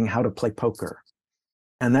explaining how to play poker.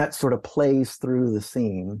 And that sort of plays through the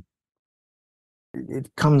scene.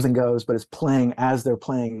 It comes and goes, but it's playing as they're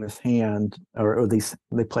playing this hand, or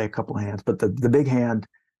they play a couple of hands, but the big hand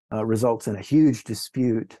results in a huge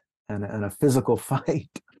dispute and a physical fight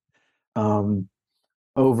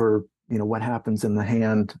over what happens in the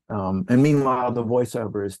hand. And meanwhile, the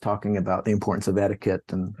voiceover is talking about the importance of etiquette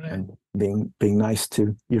and being nice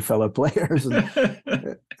to your fellow players.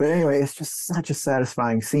 But anyway, it's just such a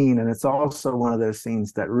satisfying scene, and it's also one of those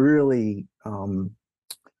scenes that really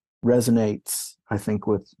resonates, I think,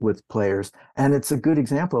 with players. And it's a good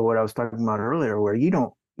example of what I was talking about earlier, where you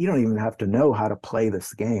don't even have to know how to play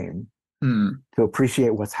this game to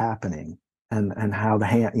appreciate what's happening and how the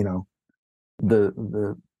hand,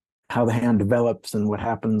 the how the hand develops and what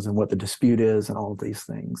happens and what the dispute is and all of these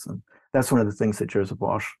things. And that's one of the things that Joseph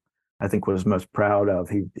Walsh, I think, was most proud of.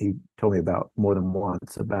 He told me about more than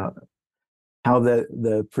once about how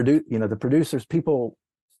the producers, studio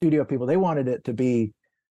people, they wanted it to be,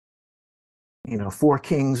 four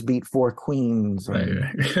kings beat four queens. Right.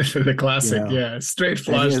 The classic, straight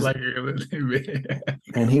flush.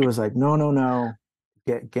 And he was like, no.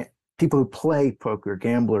 Get people who play poker,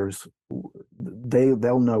 gamblers,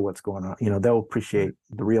 they'll know what's going on. They'll appreciate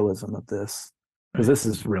the realism of this, because this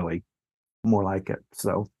is really more like it.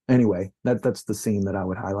 So anyway, that's the scene that I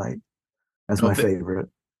would highlight as my favorite.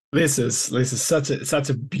 This is such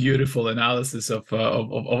a beautiful analysis of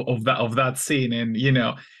that scene, and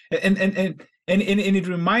and it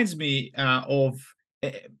reminds me of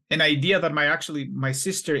an idea that my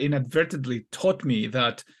sister inadvertently taught me,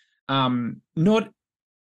 that not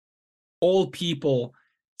all people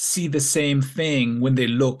see the same thing when they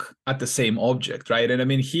look at the same object, right? And I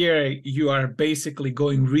mean, here you are basically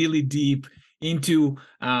going really deep into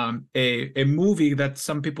a movie that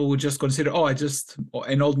some people would just consider,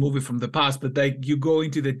 an old movie from the past, but like you go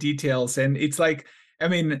into the details, and it's like, I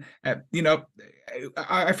mean, I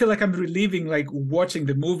feel like I'm reliving, like watching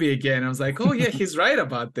the movie again. I was like, oh yeah, he's right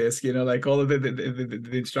about this. Like all of the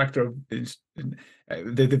instructor,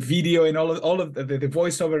 the video, and all of the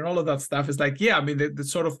voiceover and all of that stuff is like, yeah. I mean, the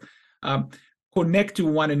sort of connect to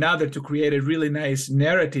one another to create a really nice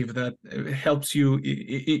narrative that helps you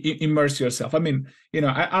immerse yourself. I mean,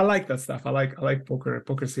 I like that stuff. I like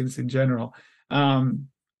poker scenes in general.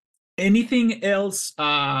 Anything else?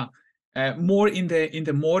 More in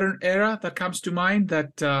the modern era that comes to mind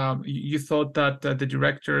that you thought that the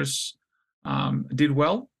directors did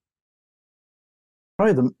well?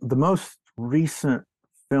 Probably the most recent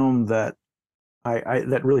film that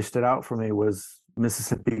that really stood out for me was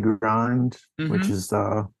Mississippi Grind, which is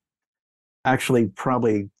actually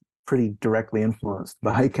probably pretty directly influenced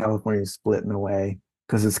by California Split in a way,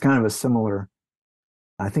 because it's kind of a similar.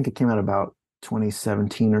 I think it came out about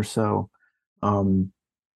 2017 or so.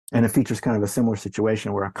 And it features kind of a similar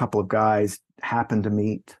situation where a couple of guys happen to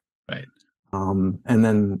meet, right? And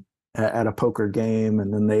then at a poker game,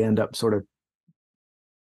 and then they end up sort of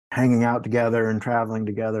hanging out together and traveling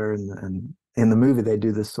together. And in the movie, they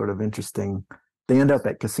do this sort of interesting. They end up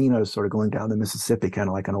at casinos, sort of going down the Mississippi, kind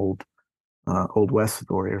of like an old West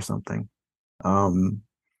story or something.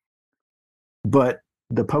 But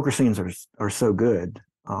the poker scenes are so good.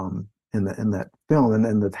 In that film, and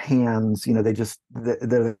then the hands, they're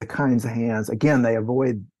the kinds of hands. Again, they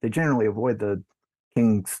generally avoid the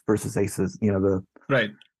kings versus aces, the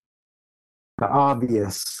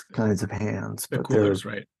obvious kinds of hands. The coolers,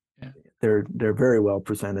 right? Yeah. They're very well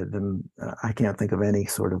presented, and I can't think of any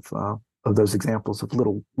sort of those examples of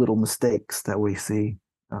little mistakes that we see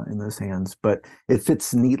in those hands. But it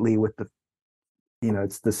fits neatly with the,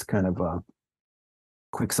 it's this kind of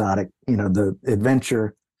quixotic, the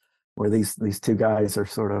adventure, where these two guys are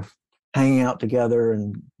sort of hanging out together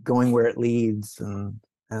and going where it leads, and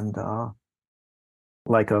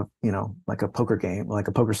like a poker game, like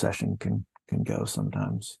a poker session can go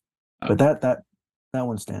sometimes. But that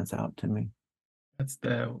one stands out to me.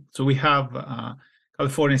 So we have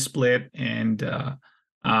California Split and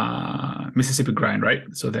Mississippi Grind, right?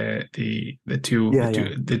 So the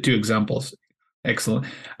two examples. Excellent.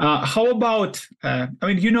 How about,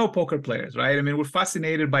 poker players, right? I mean, we're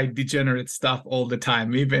fascinated by degenerate stuff all the time.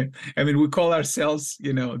 We call ourselves,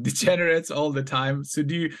 degenerates all the time. So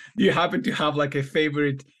do you happen to have like a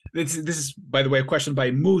favorite? This is, by the way, a question by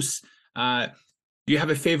Moose. Do you have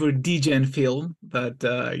a favorite degen film that,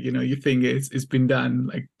 you think it's been done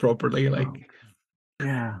like properly? Like,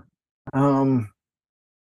 yeah.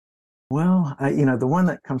 Well, the one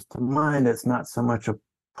that comes to mind, it's not so much a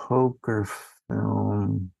poker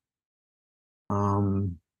film.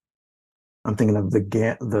 I'm thinking of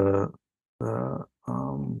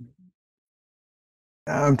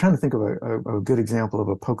I'm trying to think of a good example of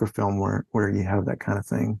a poker film where you have that kind of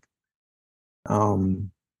thing.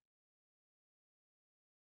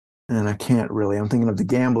 and I can't really. I'm thinking of The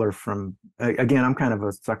Gambler from, again, I'm kind of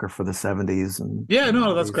a sucker for the 70s and Yeah,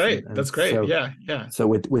 no, that's 80s, great. and That's great. so Yeah, yeah. so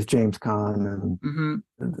with James Caan and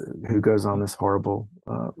who goes on this horrible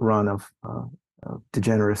run of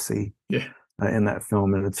degeneracy Yeah. in that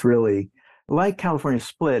film, and it's really like California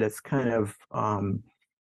Split. It's kind of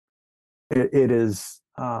it is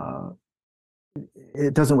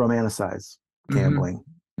it doesn't romanticize gambling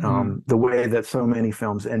the way that so many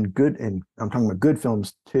films, and I'm talking about good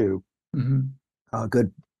films too,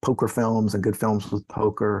 good poker films and good films with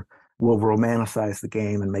poker will romanticize the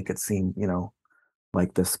game and make it seem,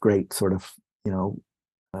 like this great sort of,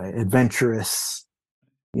 adventurous,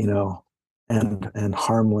 and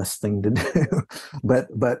harmless thing to do.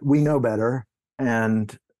 but we know better,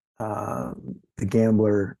 and The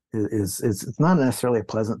Gambler is it's not necessarily a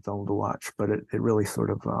pleasant film to watch, but it really sort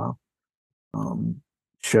of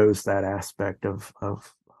shows that aspect of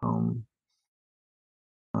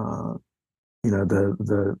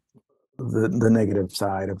the negative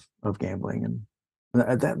side of gambling, and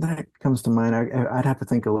that comes to mind. I'd have to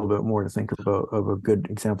think a little bit more to think of a good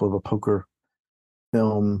example of a poker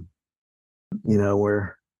film,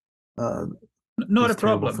 where not a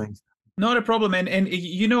problem. Things. Not a problem. And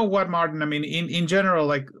you know what, Martin? I mean, in general,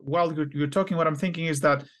 like while you're talking, what I'm thinking is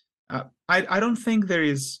that I don't think there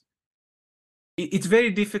is. It's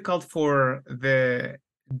very difficult for the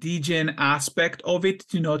degen aspect of it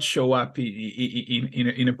to not show up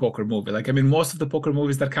in a poker movie. Like, I mean, most of the poker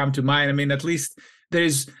movies that come to mind, I mean, at least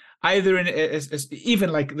there's either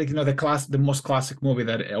even like the most classic movie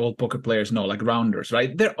that all poker players know, like Rounders,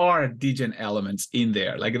 right? There are degen elements in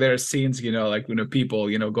there. Like there are scenes,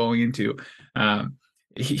 people, going into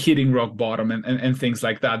hitting rock bottom and things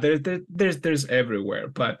like that. There's everywhere,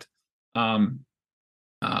 but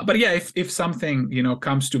yeah, if something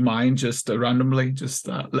comes to mind just randomly, just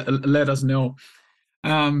let us know.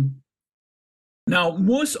 Now,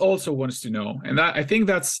 Moose also wants to know, and I think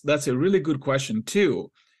that's a really good question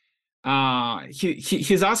too.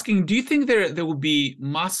 He's asking, do you think there will be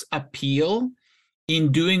mass appeal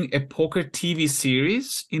in doing a poker TV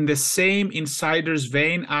series in the same insiders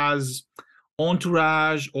vein as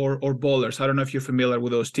Entourage or Bowlers? I don't know if you're familiar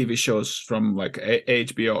with those TV shows from like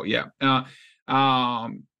HBO. Yeah.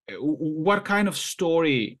 What kind of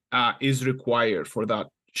story is required for that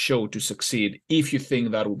show to succeed, if you think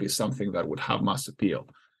that would be something that would have mass appeal?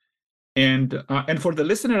 And for the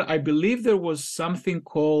listener, I believe there was something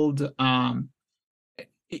called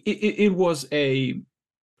it was a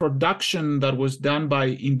production that was done by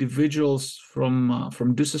individuals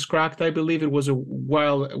from Deuces Cracked. I believe it was a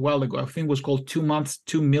while ago. I think it was called 2 months,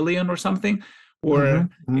 2 million or something. Or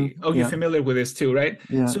you're familiar with this too, right?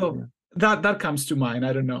 Yeah. So that comes to mind.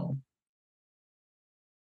 I don't know.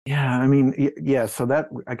 Yeah, I mean, yeah. So that,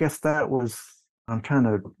 I guess that was, I'm trying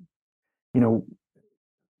to,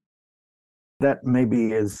 that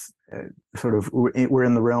maybe is sort of, we're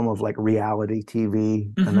in the realm of like reality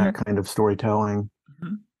TV and that kind of storytelling,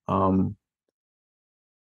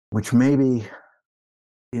 which maybe,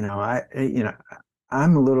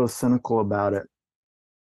 I'm a little cynical about it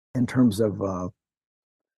in terms of,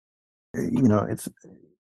 it's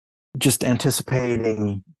just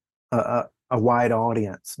anticipating a wide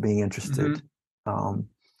audience being interested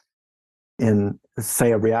in,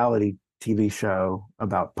 say, a reality TV show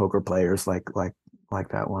about poker players, like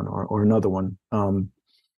that one or another one.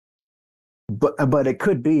 But it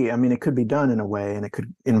could be. I mean, it could be done in a way, and it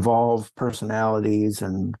could involve personalities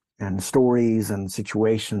and stories and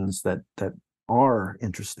situations that are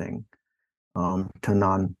interesting to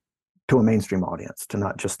a mainstream audience, to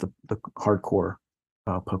not just the hardcore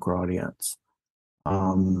poker audience.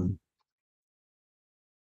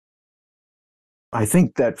 I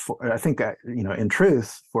think that in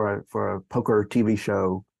truth, for a poker TV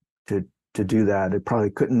show to do that, it probably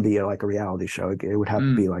couldn't be like a reality show. It would have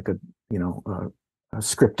to be like a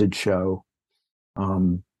scripted show,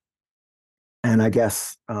 and I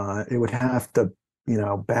guess it would have to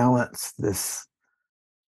balance this.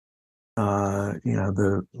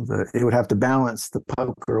 It would have to balance the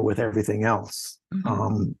poker with everything else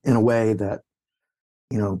in a way that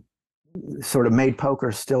sort of made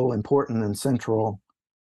poker still important and central,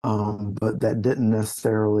 but that didn't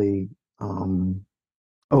necessarily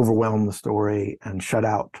overwhelm the story and shut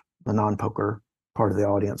out the non-poker part of the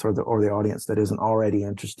audience, or the audience that isn't already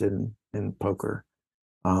interested in poker.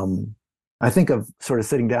 I think of sort of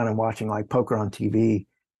sitting down and watching like poker on TV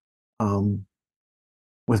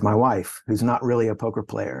with my wife, who's not really a poker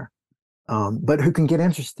player, but who can get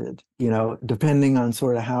interested, depending on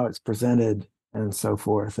sort of how it's presented and so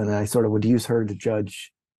forth. And I sort of would use her to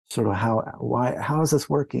judge sort of how is this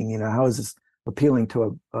working? How is this appealing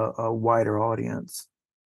to a wider audience.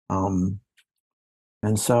 And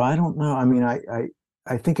so I don't know. I mean, I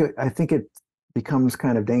think it becomes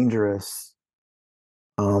kind of dangerous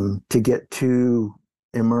to get too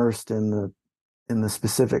immersed in the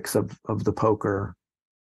specifics of the poker,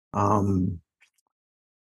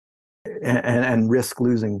 and risk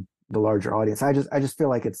losing the larger audience. I just feel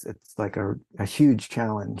like it's like a huge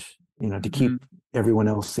challenge, to keep everyone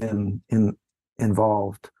else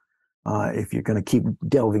involved. If you're going to keep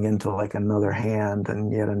delving into like another hand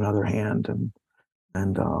and yet another hand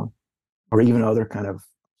and or even other kind of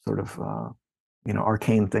sort of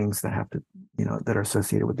arcane things that have to that are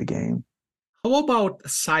associated with the game. How about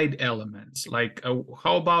side elements? Like,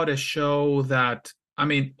 how about a show that, I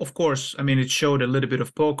mean, of course, I mean, it showed a little bit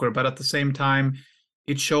of poker, but at the same time,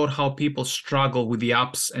 it showed how people struggle with the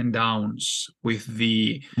ups and downs with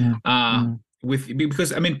the,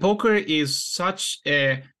 because I mean, poker is such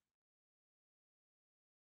an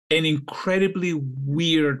incredibly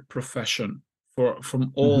weird profession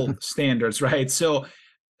from all standards, right? So,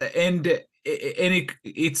 and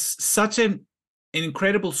it's such an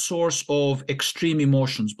incredible source of extreme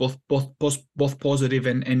emotions, both positive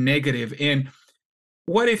and negative. And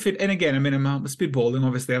what if it, and again, I mean, I'm spitballing,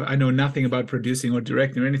 obviously, I know nothing about producing or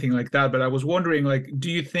directing or anything like that, but I was wondering, like, do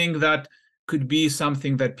you think that could be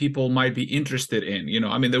something that people might be interested in?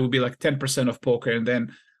 I mean, there would be like 10% of poker, and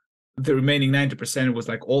then the remaining 90% was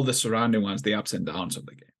like all the surrounding ones, the ups and downs of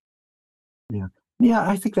the game. Yeah,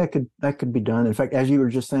 I think that could be done. In fact, as you were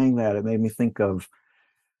just saying that, it made me think of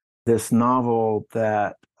this novel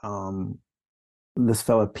that this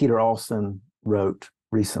fellow Peter Olson wrote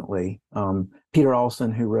recently. Peter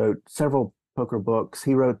Olson, who wrote several poker books,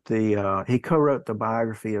 he co-wrote the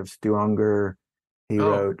biography of Stu Unger. He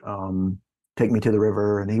wrote Take Me to the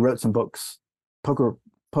River, and he wrote some books, poker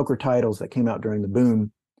titles that came out during the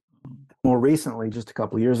boom. More recently, just a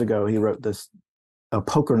couple of years ago, he wrote a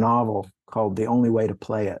poker novel called The Only Way to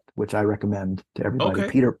Play It, which I recommend to everybody.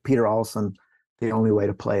 Okay. Peter Olson, The Only Way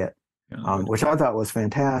to Play It, which I thought was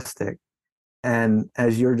fantastic. And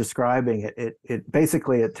as you're describing it, it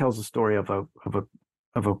basically tells a story of a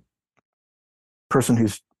person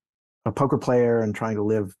who's a poker player and trying to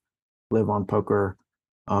live on poker,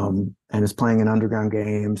 and is playing in underground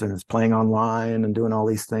games and is playing online and doing all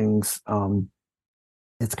these things.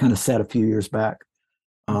 It's kind of set a few years back.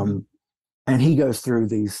 And he goes through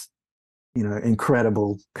these,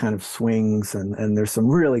 incredible kind of swings, and there's some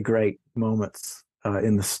really great moments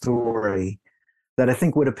in the story that I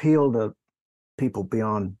think would appeal to people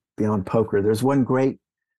beyond poker. There's one great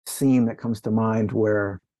scene that comes to mind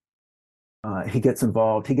where he gets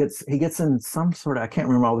involved. He gets in some sort of, I can't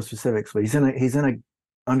remember all the specifics, but he's in a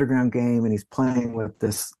underground game, and he's playing with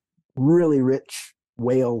this really rich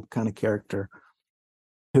whale kind of character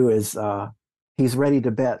who is he's ready to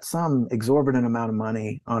bet some exorbitant amount of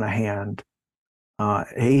money on a hand.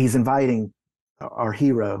 He's inviting our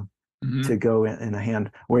hero to go in a hand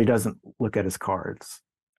where he doesn't look at his cards,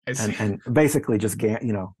 and basically just do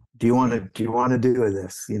you want to do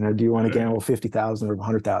this? Do you want to gamble 50,000 or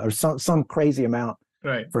 100,000 or some crazy amount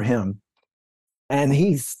for him? And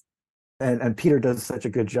and Peter does such a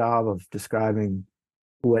good job of describing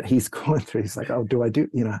what he's going through. He's like, oh,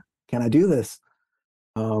 can I do this?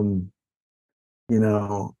 And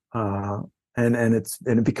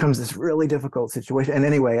it becomes this really difficult situation. And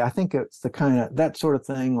anyway, I think it's the kind of that sort of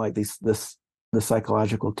thing, like the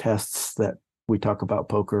psychological tests that we talk about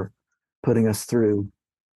poker putting us through.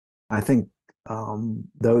 I think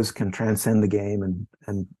those can transcend the game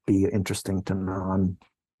and be interesting to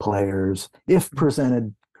non-players if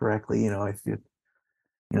presented correctly. If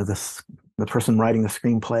the person writing the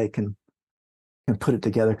screenplay can put it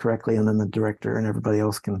together correctly, and then the director and everybody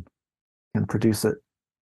else can produce it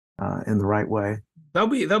in the right way.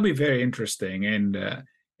 That'll be very interesting. And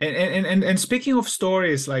speaking of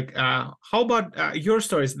stories, like how about your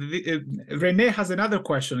stories? Renee has another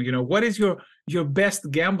question. What is your best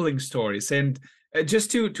gambling stories? And just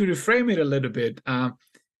to reframe it a little bit,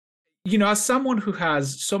 as someone who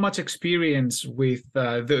has so much experience with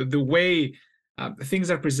the way things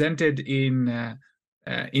are presented in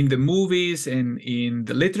the movies and in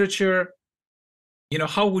the literature,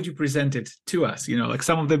 how would you present it to us? Like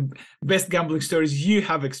some of the best gambling stories you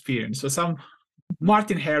have experienced. So some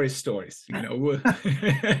Martin Harris stories,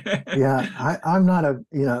 Yeah, I'm not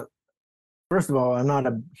first of all, I'm not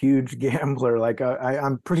a huge gambler. Like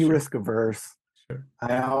I'm pretty risk averse. Sure.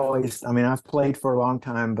 I've played for a long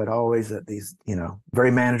time, but always at these,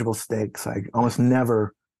 very manageable stakes. I almost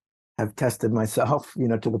never have tested myself,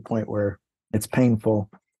 to the point where it's painful.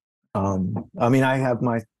 I have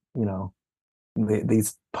my,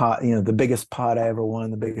 these pot, the biggest pot I ever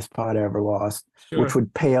won, the biggest pot I ever lost, which Sure.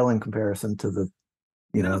 would pale in comparison to the,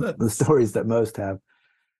 No, the that's stories that most have.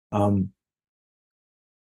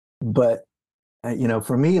 But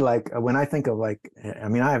for me, like when I think of like, I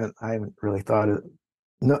mean, I haven't really thought of.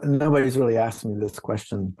 No, nobody's really asked me this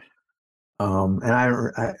question,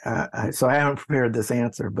 and so I haven't prepared this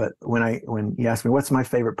answer. But when you ask me what's my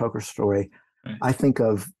favorite poker story, right. I think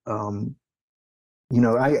of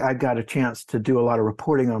I got a chance to do a lot of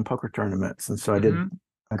reporting on poker tournaments, and so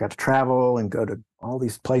I got to travel and go to all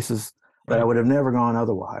these places that I would have never gone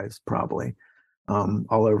otherwise, probably,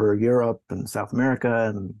 all over Europe and South America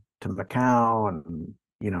and to Macau, and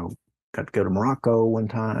got to go to Morocco one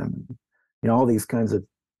time, all these kinds of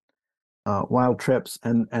wild trips.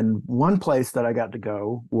 And one place that I got to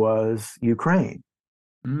go was Ukraine,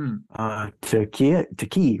 to Kiev,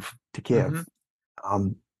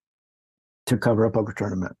 to cover a poker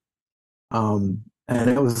tournament. And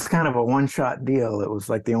it was kind of a one-shot deal. It was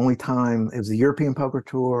like the only time, it was the European Poker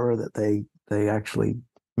Tour that they actually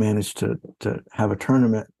managed to have a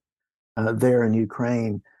tournament there in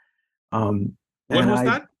Ukraine. When was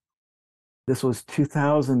that? This was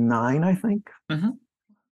 2009, I think.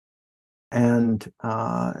 And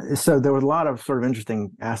so there were a lot of sort of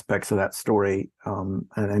interesting aspects of that story,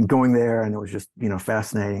 and going there, and it was just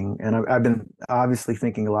fascinating. And I've been obviously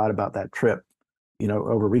thinking a lot about that trip,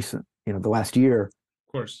 over recent, the last year, of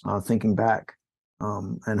course, thinking back,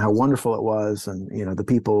 and how wonderful it was, and the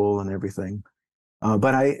people and everything.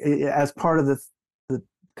 But as part of the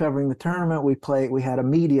covering the tournament, we had a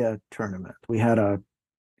media tournament. We had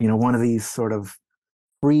one of these sort of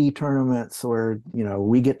free tournaments where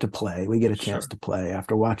we get a chance to play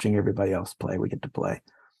after watching everybody else play. We get to play,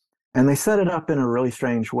 and they set it up in a really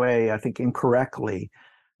strange way, I think incorrectly,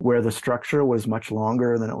 where the structure was much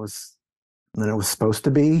longer than it was supposed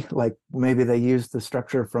to be. Like maybe they used the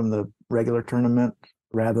structure from the regular tournament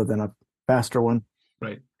rather than a faster one,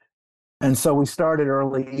 right? And so we started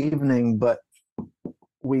early evening, but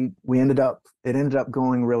it ended up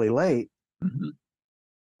going really late,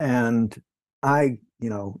 and I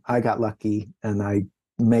got lucky, and I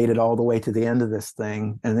made it all the way to the end of this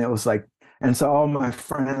thing. And it was like, and so all my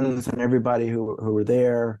friends and everybody who were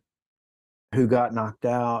there, who got knocked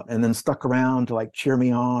out and then stuck around to like cheer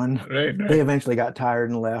me on, right. They eventually got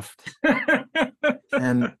tired and left.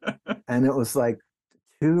 and it was like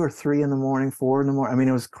 2 or 3 in the morning, 4 in the morning. I mean,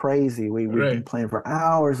 it was crazy. We'd been playing for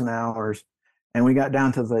hours and hours, and we got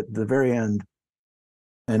down to the very end,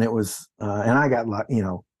 and it was and I got lucky.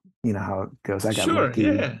 You know how it goes. I got lucky.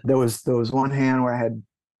 Yeah. There was one hand where I had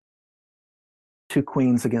 2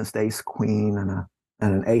 queens against ace queen, and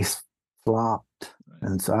an ace flopped,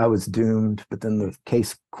 and so I was doomed. But then the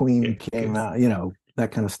case queen came out.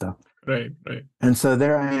 That kind of stuff. Right. And so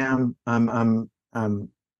there I am. I'm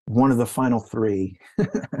one of the final 3,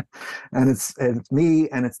 and it's me,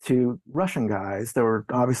 and it's 2 Russian guys. There were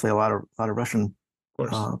obviously a lot of Russian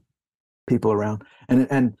people around,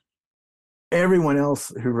 and everyone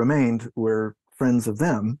else who remained were friends of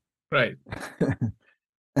them. Right.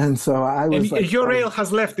 And so I was and your rail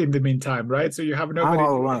has left in the meantime, right? So you have nobody. I'm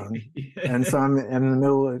all alone. And so I'm in the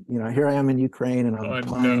middle of, here I am in Ukraine, and I'm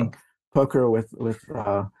playing poker with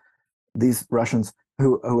these Russians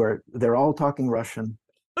they're all talking Russian.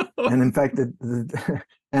 And in fact,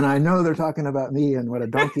 and I know they're talking about me and what a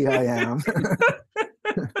donkey I am.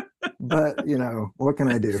 But, what can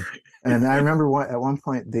I do? And I remember at one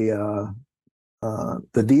point the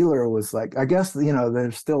dealer was like, I guess,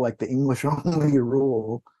 there's still like the English only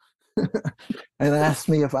rule, and asked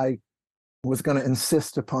me if I was going to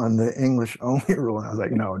insist upon the English only rule. And I was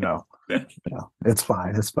like, no, it's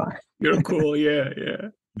fine. You're cool. Yeah.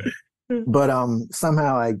 But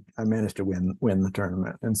somehow I managed to win the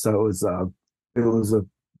tournament. And so it was a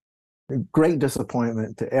great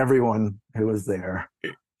disappointment to everyone who was there.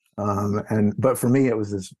 But for me, it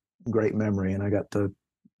was this great memory, and I got to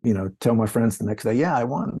tell my friends the next day, yeah, I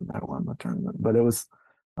won the tournament. But it was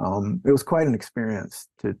quite an experience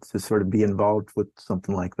to sort of be involved with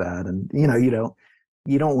something like that. And you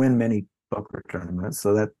don't win many poker tournaments,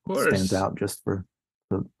 so that stands out just for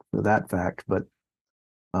that fact. But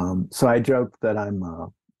so I joke that I'm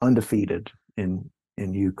undefeated in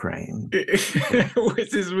Ukraine,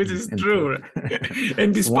 which is true.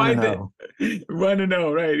 And despite want to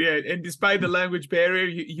know, right? Yeah, and despite the language barrier,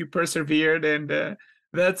 you persevered, and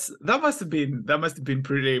that must have been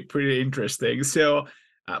pretty interesting. So,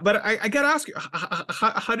 but I gotta ask you,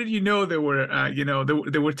 how did you know they were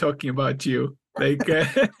they were talking about you? Like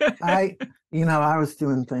I was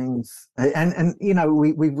doing things, and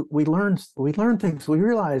we learned things. We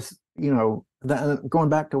realized going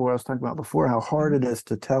back to what I was talking about before, how hard it is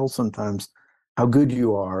to tell sometimes how good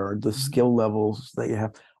you are, or the skill levels that you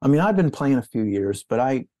have. I mean, I've been playing a few years, but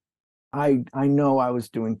I know I was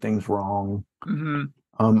doing things wrong,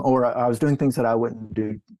 or I was doing things that I wouldn't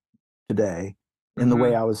do today in the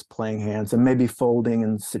way I was playing hands, and maybe folding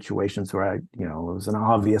in situations where it was an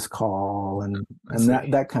obvious call and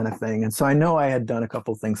that kind of thing. And so I know I had done a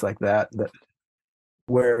couple things like that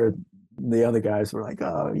where the other guys were like,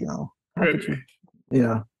 oh, how could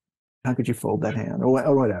how could you fold that hand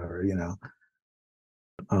or whatever,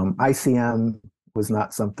 ICM was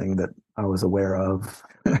not something that I was aware of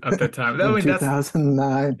at the time. In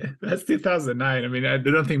 2009. That's 2009. I mean, I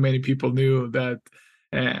don't think many people knew that.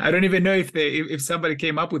 I don't even know if somebody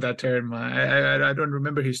came up with that term. I don't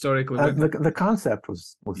remember historically. The concept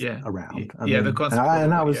was around. I mean, the concept.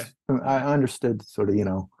 I understood sort of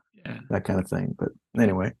that kind of thing. But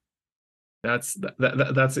anyway. That's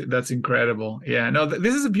incredible. Yeah, no,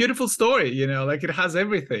 this is a beautiful story. Like it has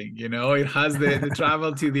everything. It has the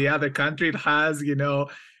travel to the other country. It has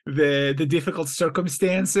the difficult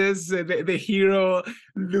circumstances. The hero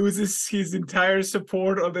loses his entire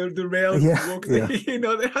support on the rail.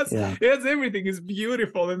 It has everything. It's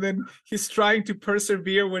beautiful, and then he's trying to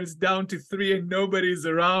persevere when it's down to 3 and nobody's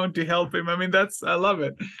around to help him. I mean, I love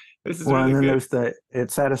it. This is really and then good. There's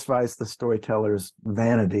it satisfies the storyteller's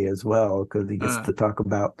vanity as well, because he gets to talk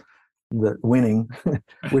about the winning,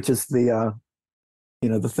 which is the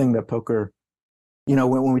thing that poker,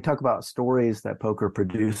 when we talk about stories that poker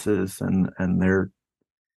produces, and they're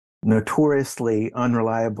notoriously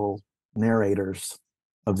unreliable narrators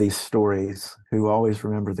of these stories who always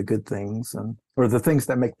remember the good things or the things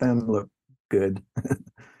that make them look good,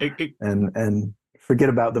 and forget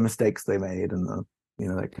about the mistakes they made and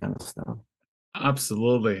that kind of stuff.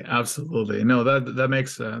 Absolutely. No, that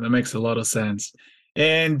makes a lot of sense.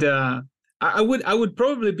 And I would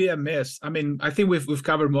probably be amiss. I mean, I think we've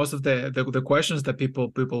covered most of the questions that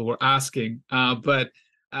people were asking. But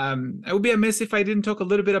I would be amiss if I didn't talk a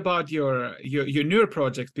little bit about your newer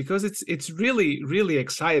project, because it's really, really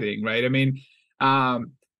exciting, right? I mean,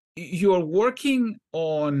 you're working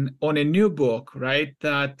on a new book, right,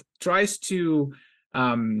 that tries to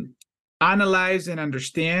analyze and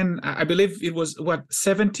understand. I believe it was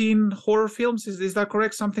 17 horror films. Is that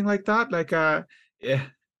correct? Something like that. Like I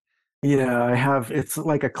have. It's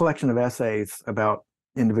like a collection of essays about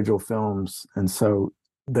individual films, and so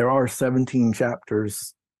there are 17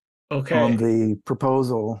 chapters on the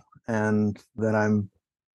proposal, and that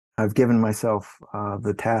I've given myself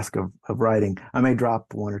the task of writing. I may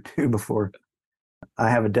drop 1 or 2 before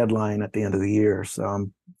I have a deadline at the end of the year, so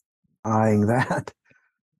I'm eyeing that.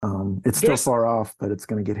 It's still far off, but it's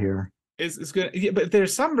going to get here. It's good. Yeah, but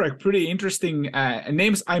there's some like pretty interesting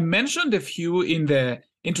names. I mentioned a few in the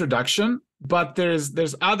introduction, but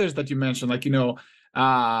there's others that you mentioned, like the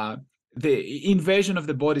Invasion of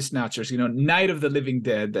the Body Snatchers, Night of the Living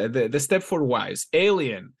Dead, the Stepford Wives,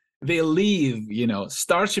 Alien, They Leave,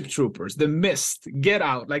 Starship Troopers, The Mist, Get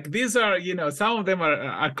Out. Like these are, some of them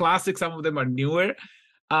are classics, some of them are newer.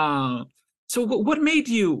 So what made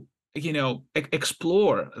you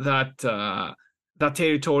explore that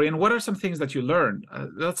territory, and what are some things that you learned?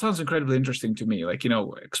 That sounds incredibly interesting to me, like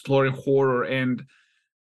exploring horror, and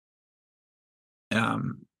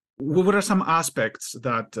what are some aspects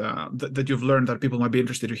that you've learned that people might be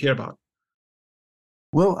interested to hear about?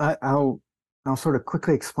 Well, I'll sort of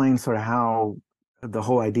quickly explain sort of how the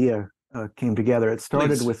whole idea came together. It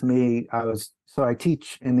started with me. I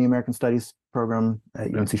teach in the American Studies program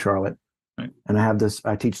at UNC Charlotte. Right. And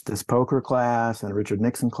I teach this poker class and a Richard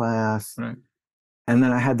Nixon class. Right. And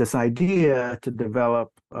then I had this idea to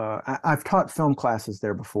develop, I've taught film classes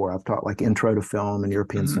there before. I've taught like intro to film and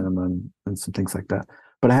European cinema and some things like that.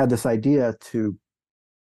 But I had this idea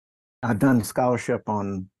I've done scholarship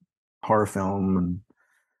on horror film,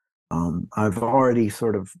 and I've already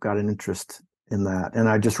sort of got an interest in that. And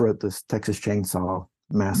I just wrote this Texas Chainsaw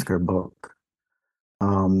Massacre book.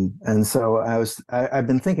 And so I've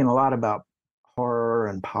been thinking a lot about horror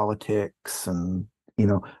and politics and,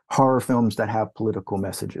 horror films that have political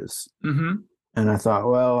messages. And I thought,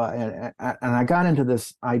 well, and I got into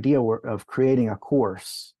this idea of creating a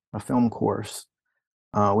film course,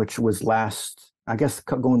 which was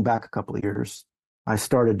going back a couple of years. I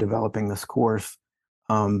started developing this course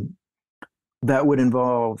that would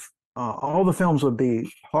involve, all the films would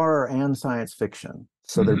be horror and science fiction.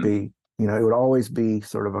 So there'd be, it would always be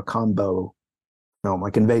sort of a combo film,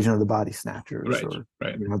 like Invasion of the Body Snatchers,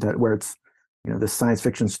 that where it's this science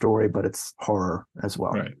fiction story, but it's horror as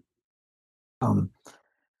well. Right.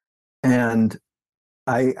 And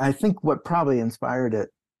I think what probably inspired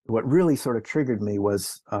it what really sort of triggered me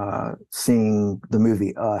was seeing the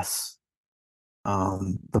movie Us,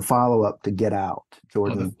 the follow-up to Get Out,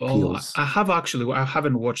 Jordan Peele's. I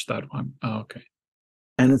haven't watched that one. Oh, okay.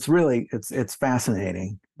 And it's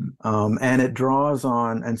fascinating, and it draws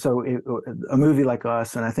on, and so a movie like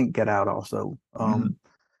Us, and I think Get Out also,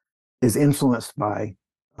 is influenced by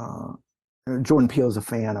Jordan Peele is a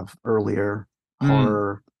fan of earlier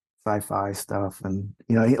horror, sci-fi stuff, and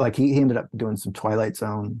he ended up doing some Twilight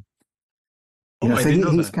Zone. So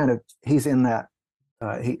he's in that.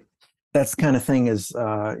 That's kind of thing is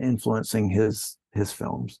influencing his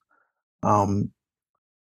films. But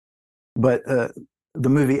the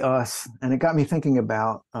movie Us, and it got me thinking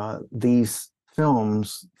about these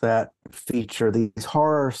films that feature these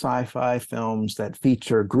horror sci-fi films that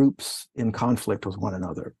feature groups in conflict with one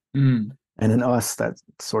another. And in Us, that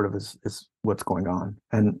sort of is what's going on.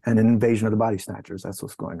 And in Invasion of the Body Snatchers, that's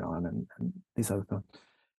what's going on, and these other films.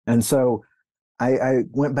 And so I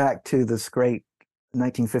went back to this great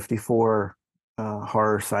 1954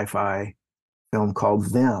 horror sci-fi film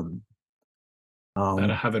called Them. That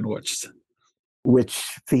I haven't watched.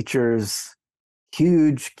 Which features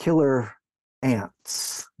huge killer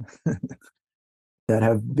ants that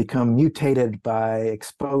have become mutated by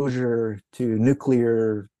exposure to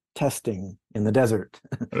nuclear testing in the desert.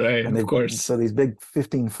 Right, and of course. So these big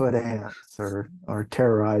 15-foot ants are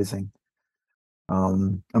terrorizing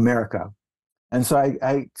America. And so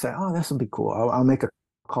I said, oh, this will be cool. I'll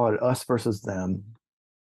call it Us versus Them.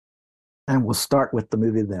 And we'll start with the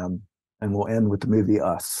movie Them, and we'll end with the movie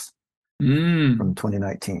Us from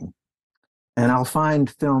 2019. And I'll find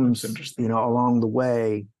films, along the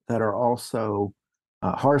way that are also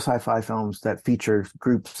horror sci-fi films that feature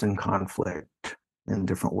groups in conflict in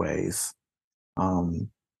different ways.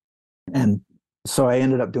 And so I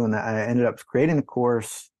ended up doing that. I ended up creating a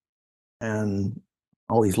course and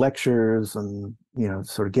all these lectures and,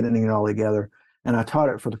 sort of getting it all together. And I taught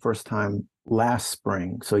it for the first time last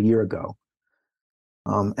spring, so a year ago.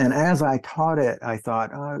 And as I taught it, I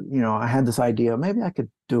thought, I had this idea, maybe I could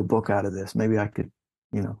do a book out of this. Maybe I could,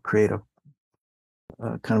 create a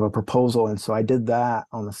kind of a proposal. And so I did that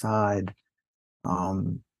on the side.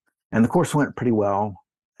 And the course went pretty well.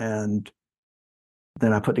 And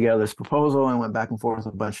then I put together this proposal and went back and forth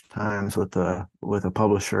a bunch of times with a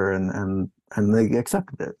publisher, and they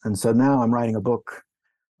accepted it. And so now I'm writing a book,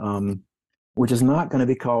 which is not going to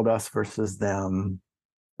be called Us versus Them.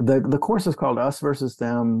 The course is called Us versus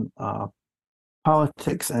Them,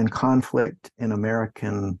 Politics and Conflict in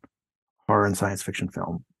American Horror and Science Fiction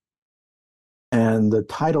Film. And the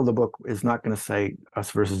title of the book is not going to say Us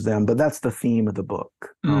versus Them, but that's the theme of the book.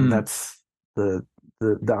 That's the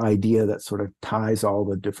idea that sort of ties all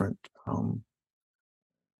the different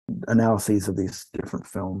analyses of these different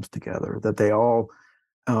films together, that they all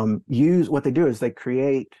use. What they do is they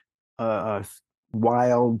create a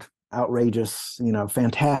wild, outrageous,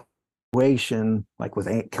 fantastic situation, like with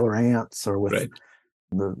killer ants or with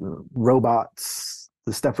the robots,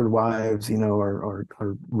 the Stepford Wives, or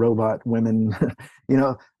robot women,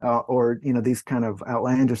 or these kind of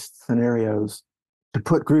outlandish scenarios, to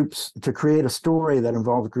create a story that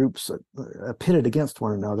involves groups pitted against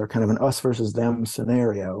one another, kind of an us versus them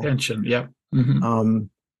scenario. Tension, yeah.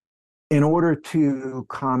 In order to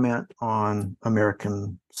comment on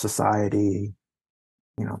American society,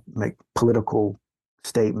 make political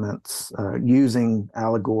statements using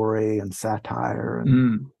allegory and satire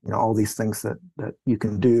and all these things that you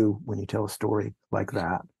can do when you tell a story like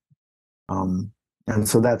that. And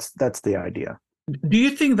so that's the idea. Do you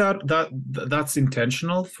think that's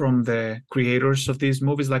intentional from the creators of these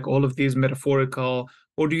movies, like all of these metaphorical,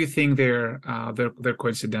 or do you think they're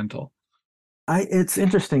coincidental? It's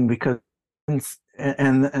interesting because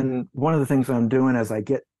and one of the things I'm doing as I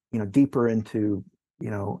get deeper into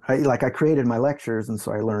I created my lectures, and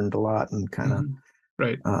so I learned a lot and kind of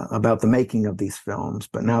about the making of these films.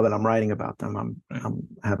 But now that I'm writing about them, I'm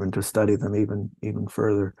having to study them even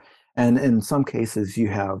further. And in some cases, you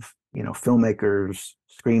have filmmakers,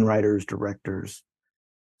 screenwriters, directors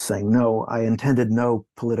saying, "No, I intended no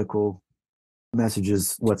political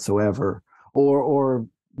messages whatsoever," or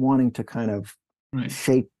wanting to kind of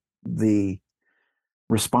shape the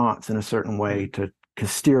response in a certain way to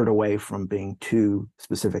steer it away from being too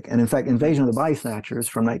specific. And in fact, Invasion of the Body Snatchers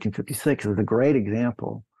from 1956 is a great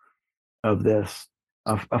example of this,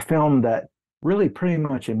 a film that really pretty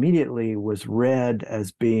much immediately was read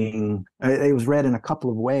as being, it was read in a couple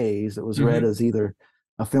of ways. It was read as either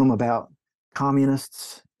a film about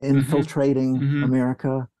communists infiltrating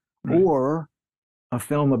America, or a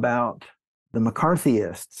film about the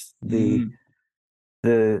McCarthyists, the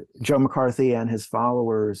the Joe McCarthy and his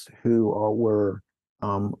followers who were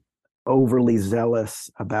overly zealous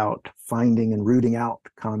about finding and rooting out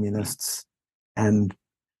communists, and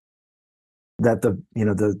that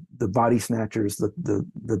the body snatchers,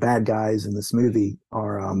 the bad guys in this movie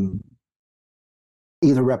are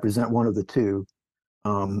either represent one of the two.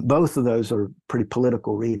 Both of those are pretty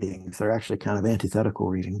political readings. They're actually kind of antithetical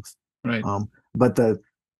readings. Right. But the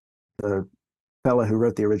fellow who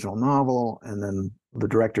wrote the original novel, and then the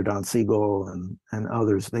director Don Siegel and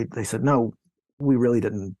others, they said, no, we really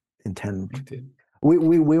didn't intend.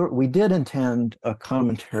 We did intend a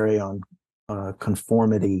commentary on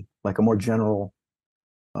conformity, like a more general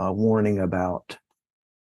warning about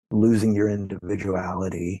losing your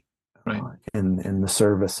individuality, right, in the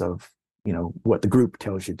service of what the group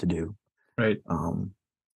tells you to do. Right.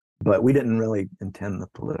 But we didn't really intend the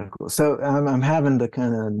political. So I'm having to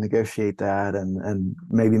kind of negotiate that and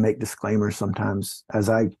maybe make disclaimers sometimes as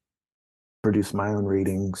I produce my own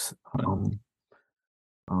readings. Right.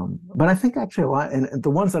 But I think actually a lot, and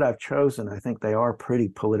the ones that I've chosen, I think they are pretty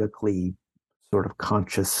politically sort of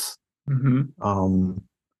conscious. Mm-hmm.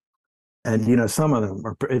 And some of them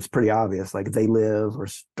it's pretty obvious, like They Live or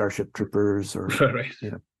Starship Troopers or right.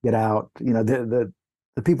 Get Out. The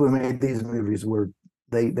people who made these movies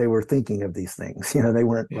they were thinking of these things. They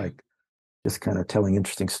weren't like just kind of telling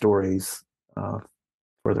interesting stories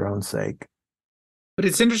for their own sake. But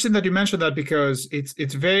it's interesting that you mentioned that, because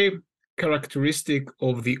it's very characteristic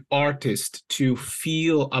of the artist to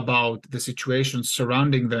feel about the situation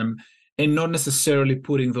surrounding them and not necessarily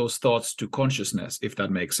putting those thoughts to consciousness, if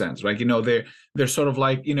that makes sense, right? They're sort of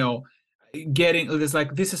like, getting this,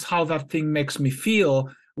 like, this is how that thing makes me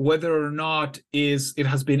feel. Whether or not it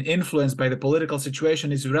has been influenced by the political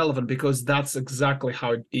situation is irrelevant, because that's exactly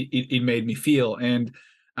how it made me feel. And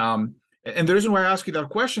the reason why I ask you that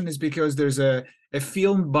question is because there's a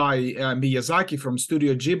film by Miyazaki from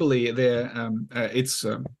Studio Ghibli. It's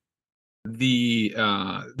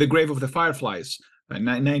the Grave of the Fireflies,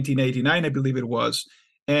 1989, I believe it was.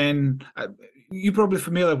 And you're probably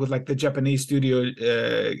familiar with like the Japanese studio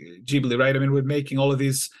Ghibli, right? I mean, we're making all of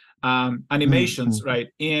these animations, right?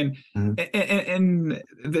 And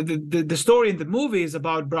the story in the movie is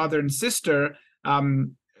about brother and sister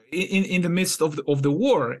in the midst of the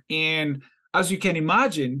war. And as you can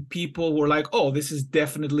imagine, people were like, oh, this is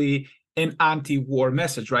definitely an anti-war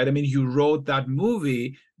message, right? I mean, you wrote that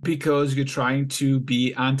movie because you're trying to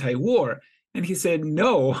be anti-war. And he said,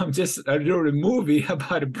 no, I wrote a movie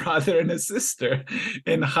about a brother and a sister,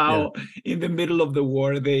 and how in the middle of the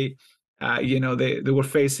war they were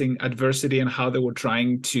facing adversity, and how they were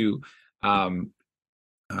trying to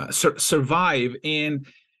survive. And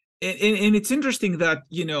it's interesting that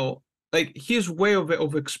like his way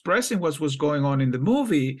of expressing what was going on in the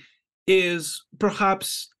movie is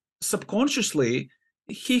perhaps subconsciously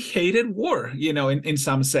he hated war, in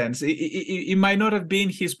some sense. It might not have been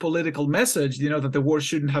his political message, that the war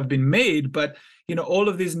shouldn't have been made, but all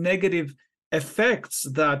of these negative effects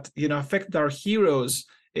that affect our heroes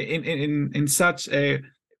in such a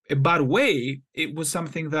bad way, it was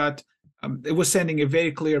something that it was sending a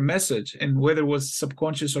very clear message. And whether it was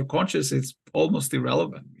subconscious or conscious, it's almost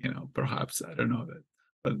irrelevant, perhaps. I don't know that,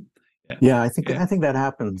 but I think that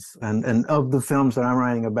happens. And of the films that I'm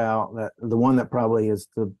writing about, that the one that probably is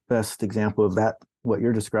the best example of that, what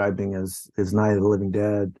you're describing, is Night of the Living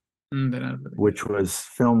Dead, which was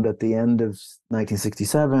filmed at the end of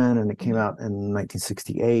 1967, and it came out in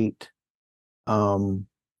 1968.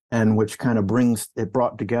 And which kind of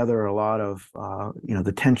brought together a lot of,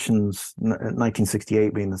 the tensions,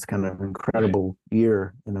 1968 being this kind of incredible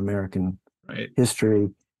year in American history,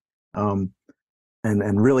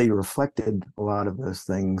 and really reflected a lot of those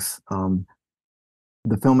things.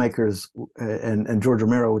 The filmmakers, and George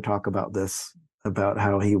Romero would talk about this, about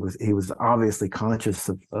how he was obviously conscious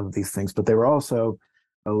of these things, but they were also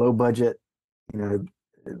a low budget,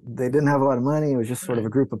 they didn't have a lot of money. It was just sort of a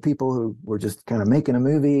group of people who were just kind of making a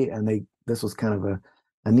movie, and this was kind of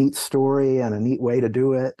a neat story and a neat way to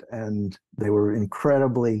do it. And they were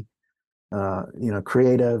incredibly,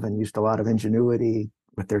 creative, and used a lot of ingenuity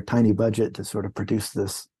with their tiny budget to sort of produce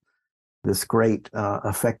this great,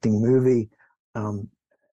 affecting movie,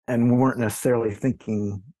 and weren't necessarily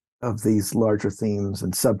thinking of these larger themes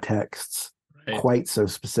and subtexts quite so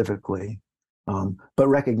specifically. But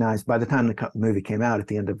recognized by the time the movie came out at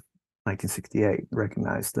the end of 1968,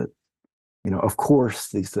 recognized that, of course,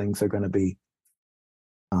 these things are going to be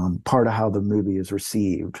part of how the movie is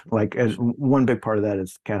received. Like, as one big part of that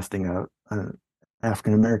is casting an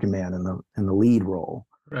African American man in the lead role.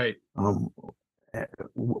 Right.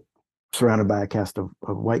 surrounded by a cast of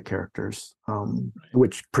white characters,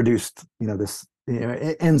 which produced, this,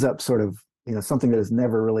 it ends up sort of, something that is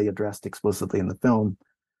never really addressed explicitly in the film,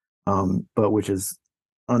 but which is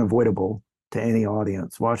unavoidable to any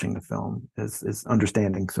audience watching the film, is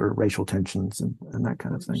understanding sort of racial tensions and that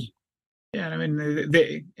kind of thing. Yeah, I mean,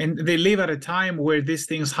 they live at a time where these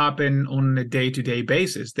things happen on a day-to-day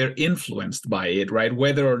basis. They're influenced by it, right?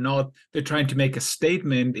 Whether or not they're trying to make a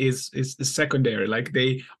statement is secondary. Like,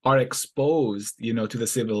 they are exposed, to the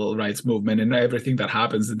civil rights movement and everything that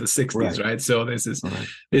happens in the 60s, right? So this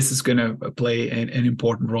is going to play an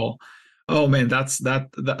important role. Oh man, that's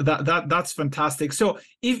fantastic. So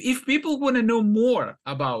if people want to know more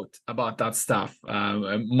about that stuff,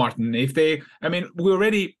 Martin, we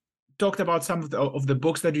already talked about some of the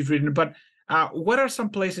books that you've written, but what are some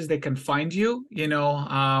places they can find you?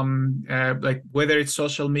 Like whether it's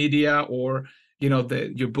social media or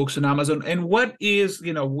your books on Amazon, and what is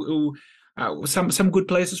some good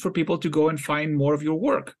places for people to go and find more of your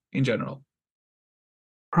work in general?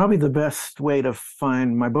 Probably the best way to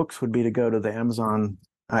find my books would be to go to the Amazon.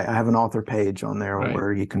 I have an author page on there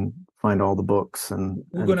where you can find all the books and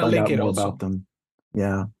find out more about them.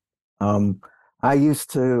 Yeah. I used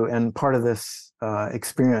to, and part of this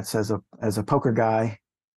experience as a poker guy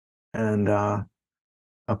and a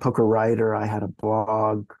poker writer, I had a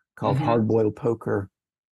blog called Hard Boiled Poker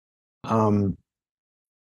that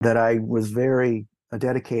I was very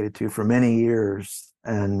dedicated to for many years,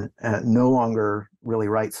 and no longer really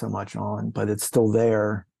write so much on, but it's still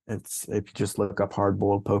there. It's, if you just look up Hard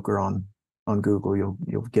Boiled Poker on Google,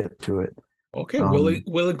 you'll get to it. Okay,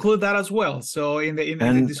 we'll include that as well. So in the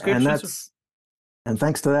description. And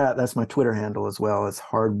thanks to that, that's my Twitter handle as well. It's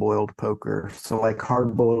Hard Boiled Poker. So like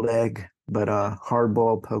hard boiled egg, but Hard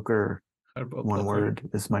Boiled Poker, one word,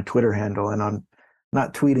 is my Twitter handle. And I'm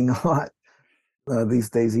not tweeting a lot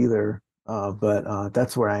these days either, but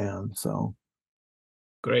that's where I am. So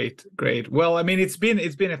great. Well, I mean, it's been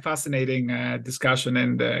a fascinating discussion,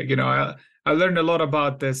 and I learned a lot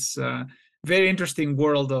about this very interesting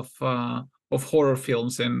world of horror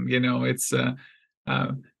films, and it's.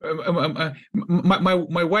 My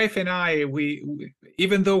wife and I, we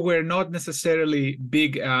even though we're not necessarily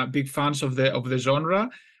big fans of the genre,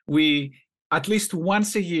 we at least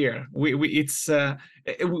once a year we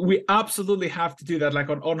absolutely have to do that. Like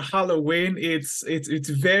on Halloween, it's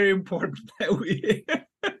very important that we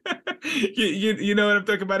you know what I'm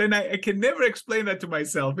talking about, and I can never explain that to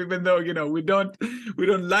myself, even though we don't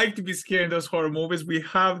like to be scared in those horror movies. We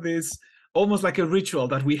have this almost like a ritual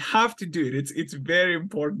that we have to do it. It's very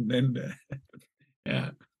important, and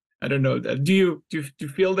yeah, I don't know. Do you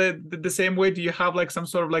feel the same way? Do you have like some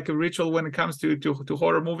sort of like a ritual when it comes to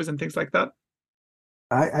horror movies and things like that?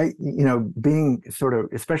 I being sort of,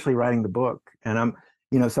 especially writing the book, and I'm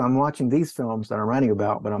so I'm watching these films that I'm writing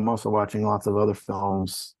about, but I'm also watching lots of other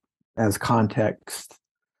films as context,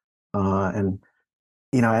 and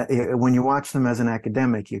when you watch them as an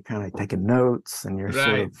academic, you're kind of taking notes, and you're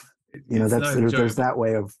sort of there's that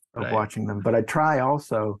way of watching them. But I try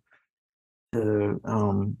also to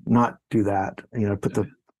not do that,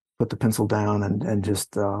 put the pencil down and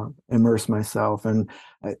just immerse myself. And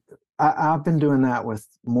I've been doing that with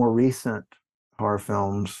more recent horror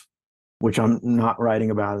films, which I'm not writing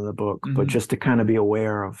about in the book, but just to kind of be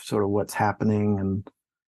aware of sort of what's happening.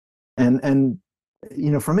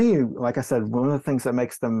 And for me, like I said, one of the things that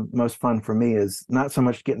makes them most fun for me is not so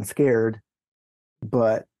much getting scared,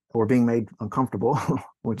 or being made uncomfortable,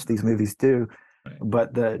 which these movies do,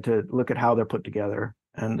 but to look at how they're put together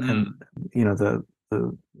and the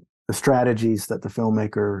strategies that the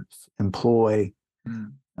filmmakers employ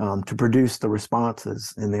to produce the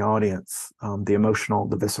responses in the audience,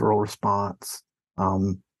 the visceral response.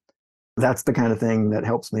 That's the kind of thing that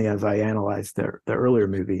helps me as I analyze the earlier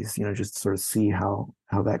movies, just sort of see how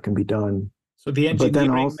that can be done. So the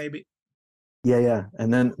engineering, maybe. Yeah.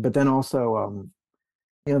 But then also,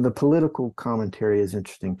 the political commentary is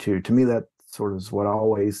interesting too. To me, that sort of is what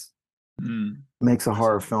always makes a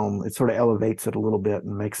horror film. It sort of elevates it a little bit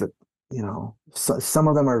and makes it, some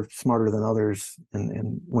of them are smarter than others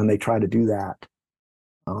and when they try to do that.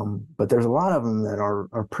 But there's a lot of them that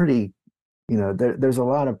are pretty, there's a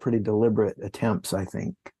lot of pretty deliberate attempts, I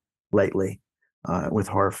think, lately with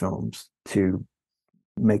horror films to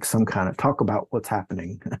make some kind of talk about what's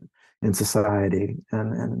happening in society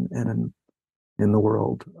and in the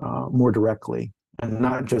world more directly, and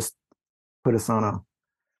not just put us on a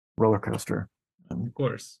roller coaster. Of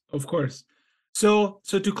course. So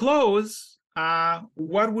to close,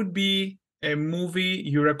 what would be a movie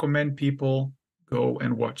you recommend people go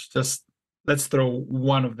and watch? Just let's throw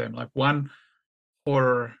one of them, like one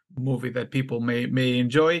horror movie that people may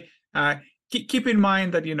enjoy. Keep in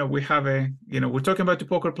mind that we have we're talking about the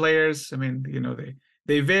poker players. I mean,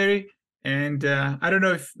 they vary, and I don't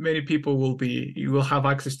know if many people will have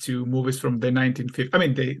access to movies from the 1950s. I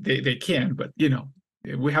mean, they can, but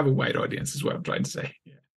we have a wide audience, is what I'm trying to say.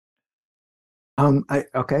 Yeah. I'll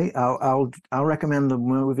recommend the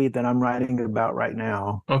movie that I'm writing about right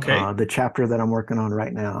now. Okay. The chapter that I'm working on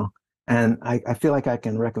right now. And I feel like I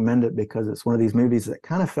can recommend it because it's one of these movies that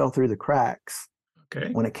kind of fell through the cracks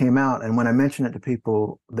when it came out. And when I mention it to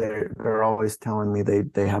people, they're always telling me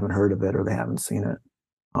they haven't heard of it or they haven't seen it.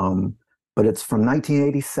 But it's from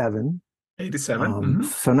 1987. 87.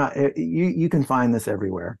 So you can find this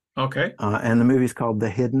everywhere. Okay. And the movie's called The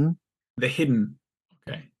Hidden. The Hidden.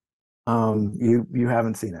 Okay. You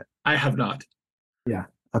haven't seen it. I have not. Yeah.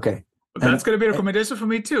 Okay. That's going to be a recommendation for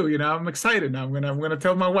me too. I'm excited now. I'm going to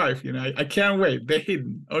tell my wife. I can't wait. The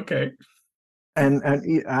Hidden. Okay. And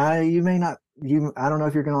you may not. I don't know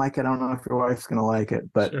if you're going to like it. I don't know if your wife's going to like it.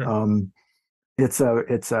 But sure.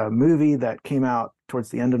 It's a movie that came out towards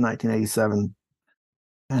the end of 1987,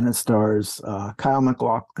 and it stars Kyle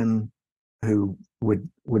MacLachlan, who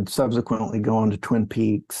would subsequently go on to Twin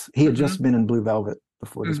Peaks. He had just been in Blue Velvet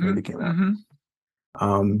before this movie came out.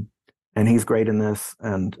 And he's great in this,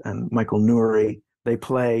 and Michael Nouri. They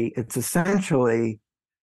play. It's essentially,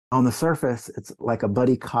 on the surface, it's like a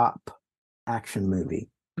buddy cop action movie,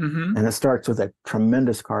 and it starts with a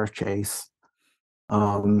tremendous car chase.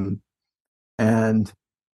 And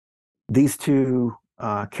these two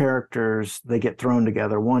characters, they get thrown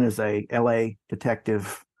together. One is a LA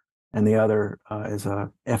detective, and the other is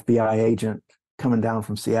a FBI agent coming down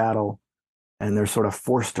from Seattle, and they're sort of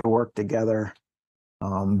forced to work together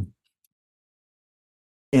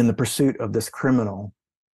in the pursuit of this criminal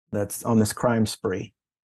that's on this crime spree.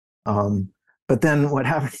 But then what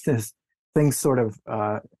happens is things sort of,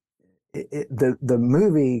 the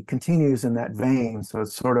movie continues in that vein. So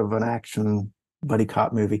it's sort of an action buddy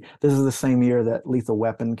cop movie. This is the same year that Lethal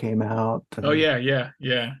Weapon came out. Yeah.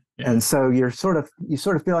 And so you sort of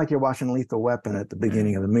feel like you're watching Lethal Weapon at the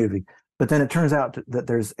beginning of the movie, but then it turns out that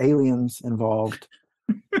there's aliens involved.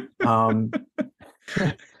 And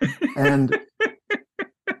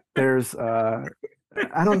there's I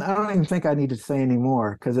don't even think I need to say any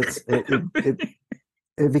more, because it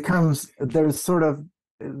becomes, there's sort of,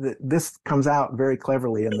 this comes out very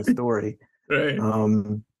cleverly in the story. Right.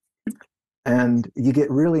 And you get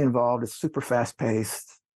really involved. It's super fast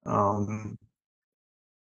paced. And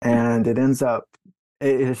it ends up,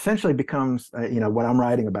 it essentially becomes, what I'm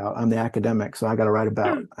writing about. I'm the academic, so I got to write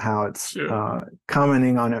about how it's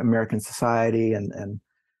commenting on American society and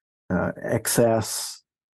excess,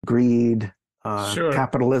 greed,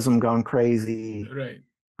 capitalism gone crazy. Right.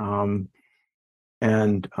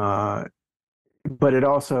 But it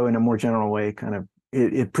also, in a more general way, kind of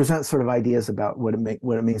it presents sort of ideas about what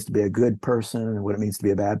it means to be a good person and what it means to be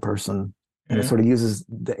a bad person, and it sort of uses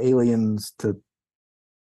the aliens to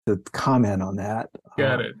comment on that.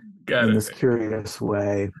 Got it. In this curious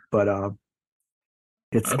way, but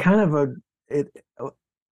it's kind of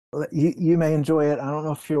you may enjoy it. I don't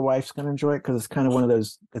know if your wife's going to enjoy it, because it's kind of one of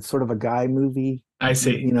those. It's sort of a guy movie. I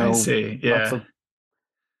see. I see. Yeah.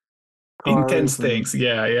 Intense things.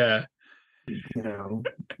 Yeah.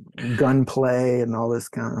 Gunplay and all this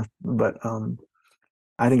kind of. But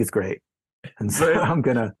I think it's great, and so I'm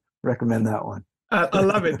going to recommend that one. I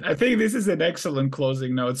love it. I think this is an excellent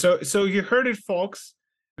closing note. So you heard it, folks.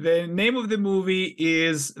 The name of the movie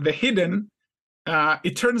is The Hidden.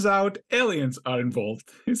 It turns out aliens are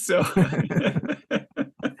involved. So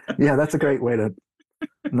yeah, that's a great way to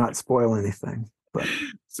not spoil anything. But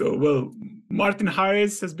so, Martin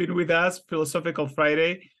Harris has been with us, Philosophical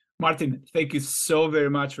Friday. Martin, thank you so very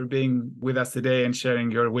much for being with us today and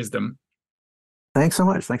sharing your wisdom. Thanks so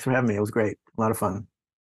much. Thanks for having me. It was great. A lot of fun.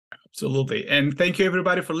 Absolutely. And thank you,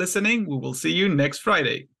 everybody, for listening. We will see you next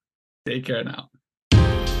Friday. Take care now.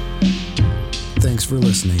 Thanks for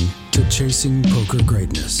listening to Chasing Poker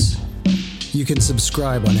Greatness. You can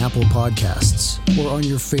subscribe on Apple Podcasts or on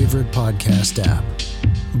your favorite podcast app.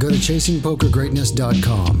 Go to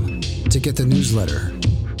chasingpokergreatness.com to get the newsletter,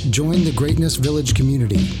 join the Greatness Village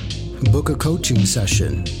community, book a coaching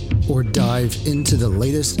session, or dive into the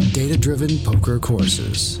latest data-driven poker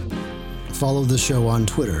courses. Follow the show on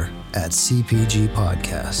Twitter @CPG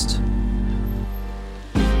Podcast.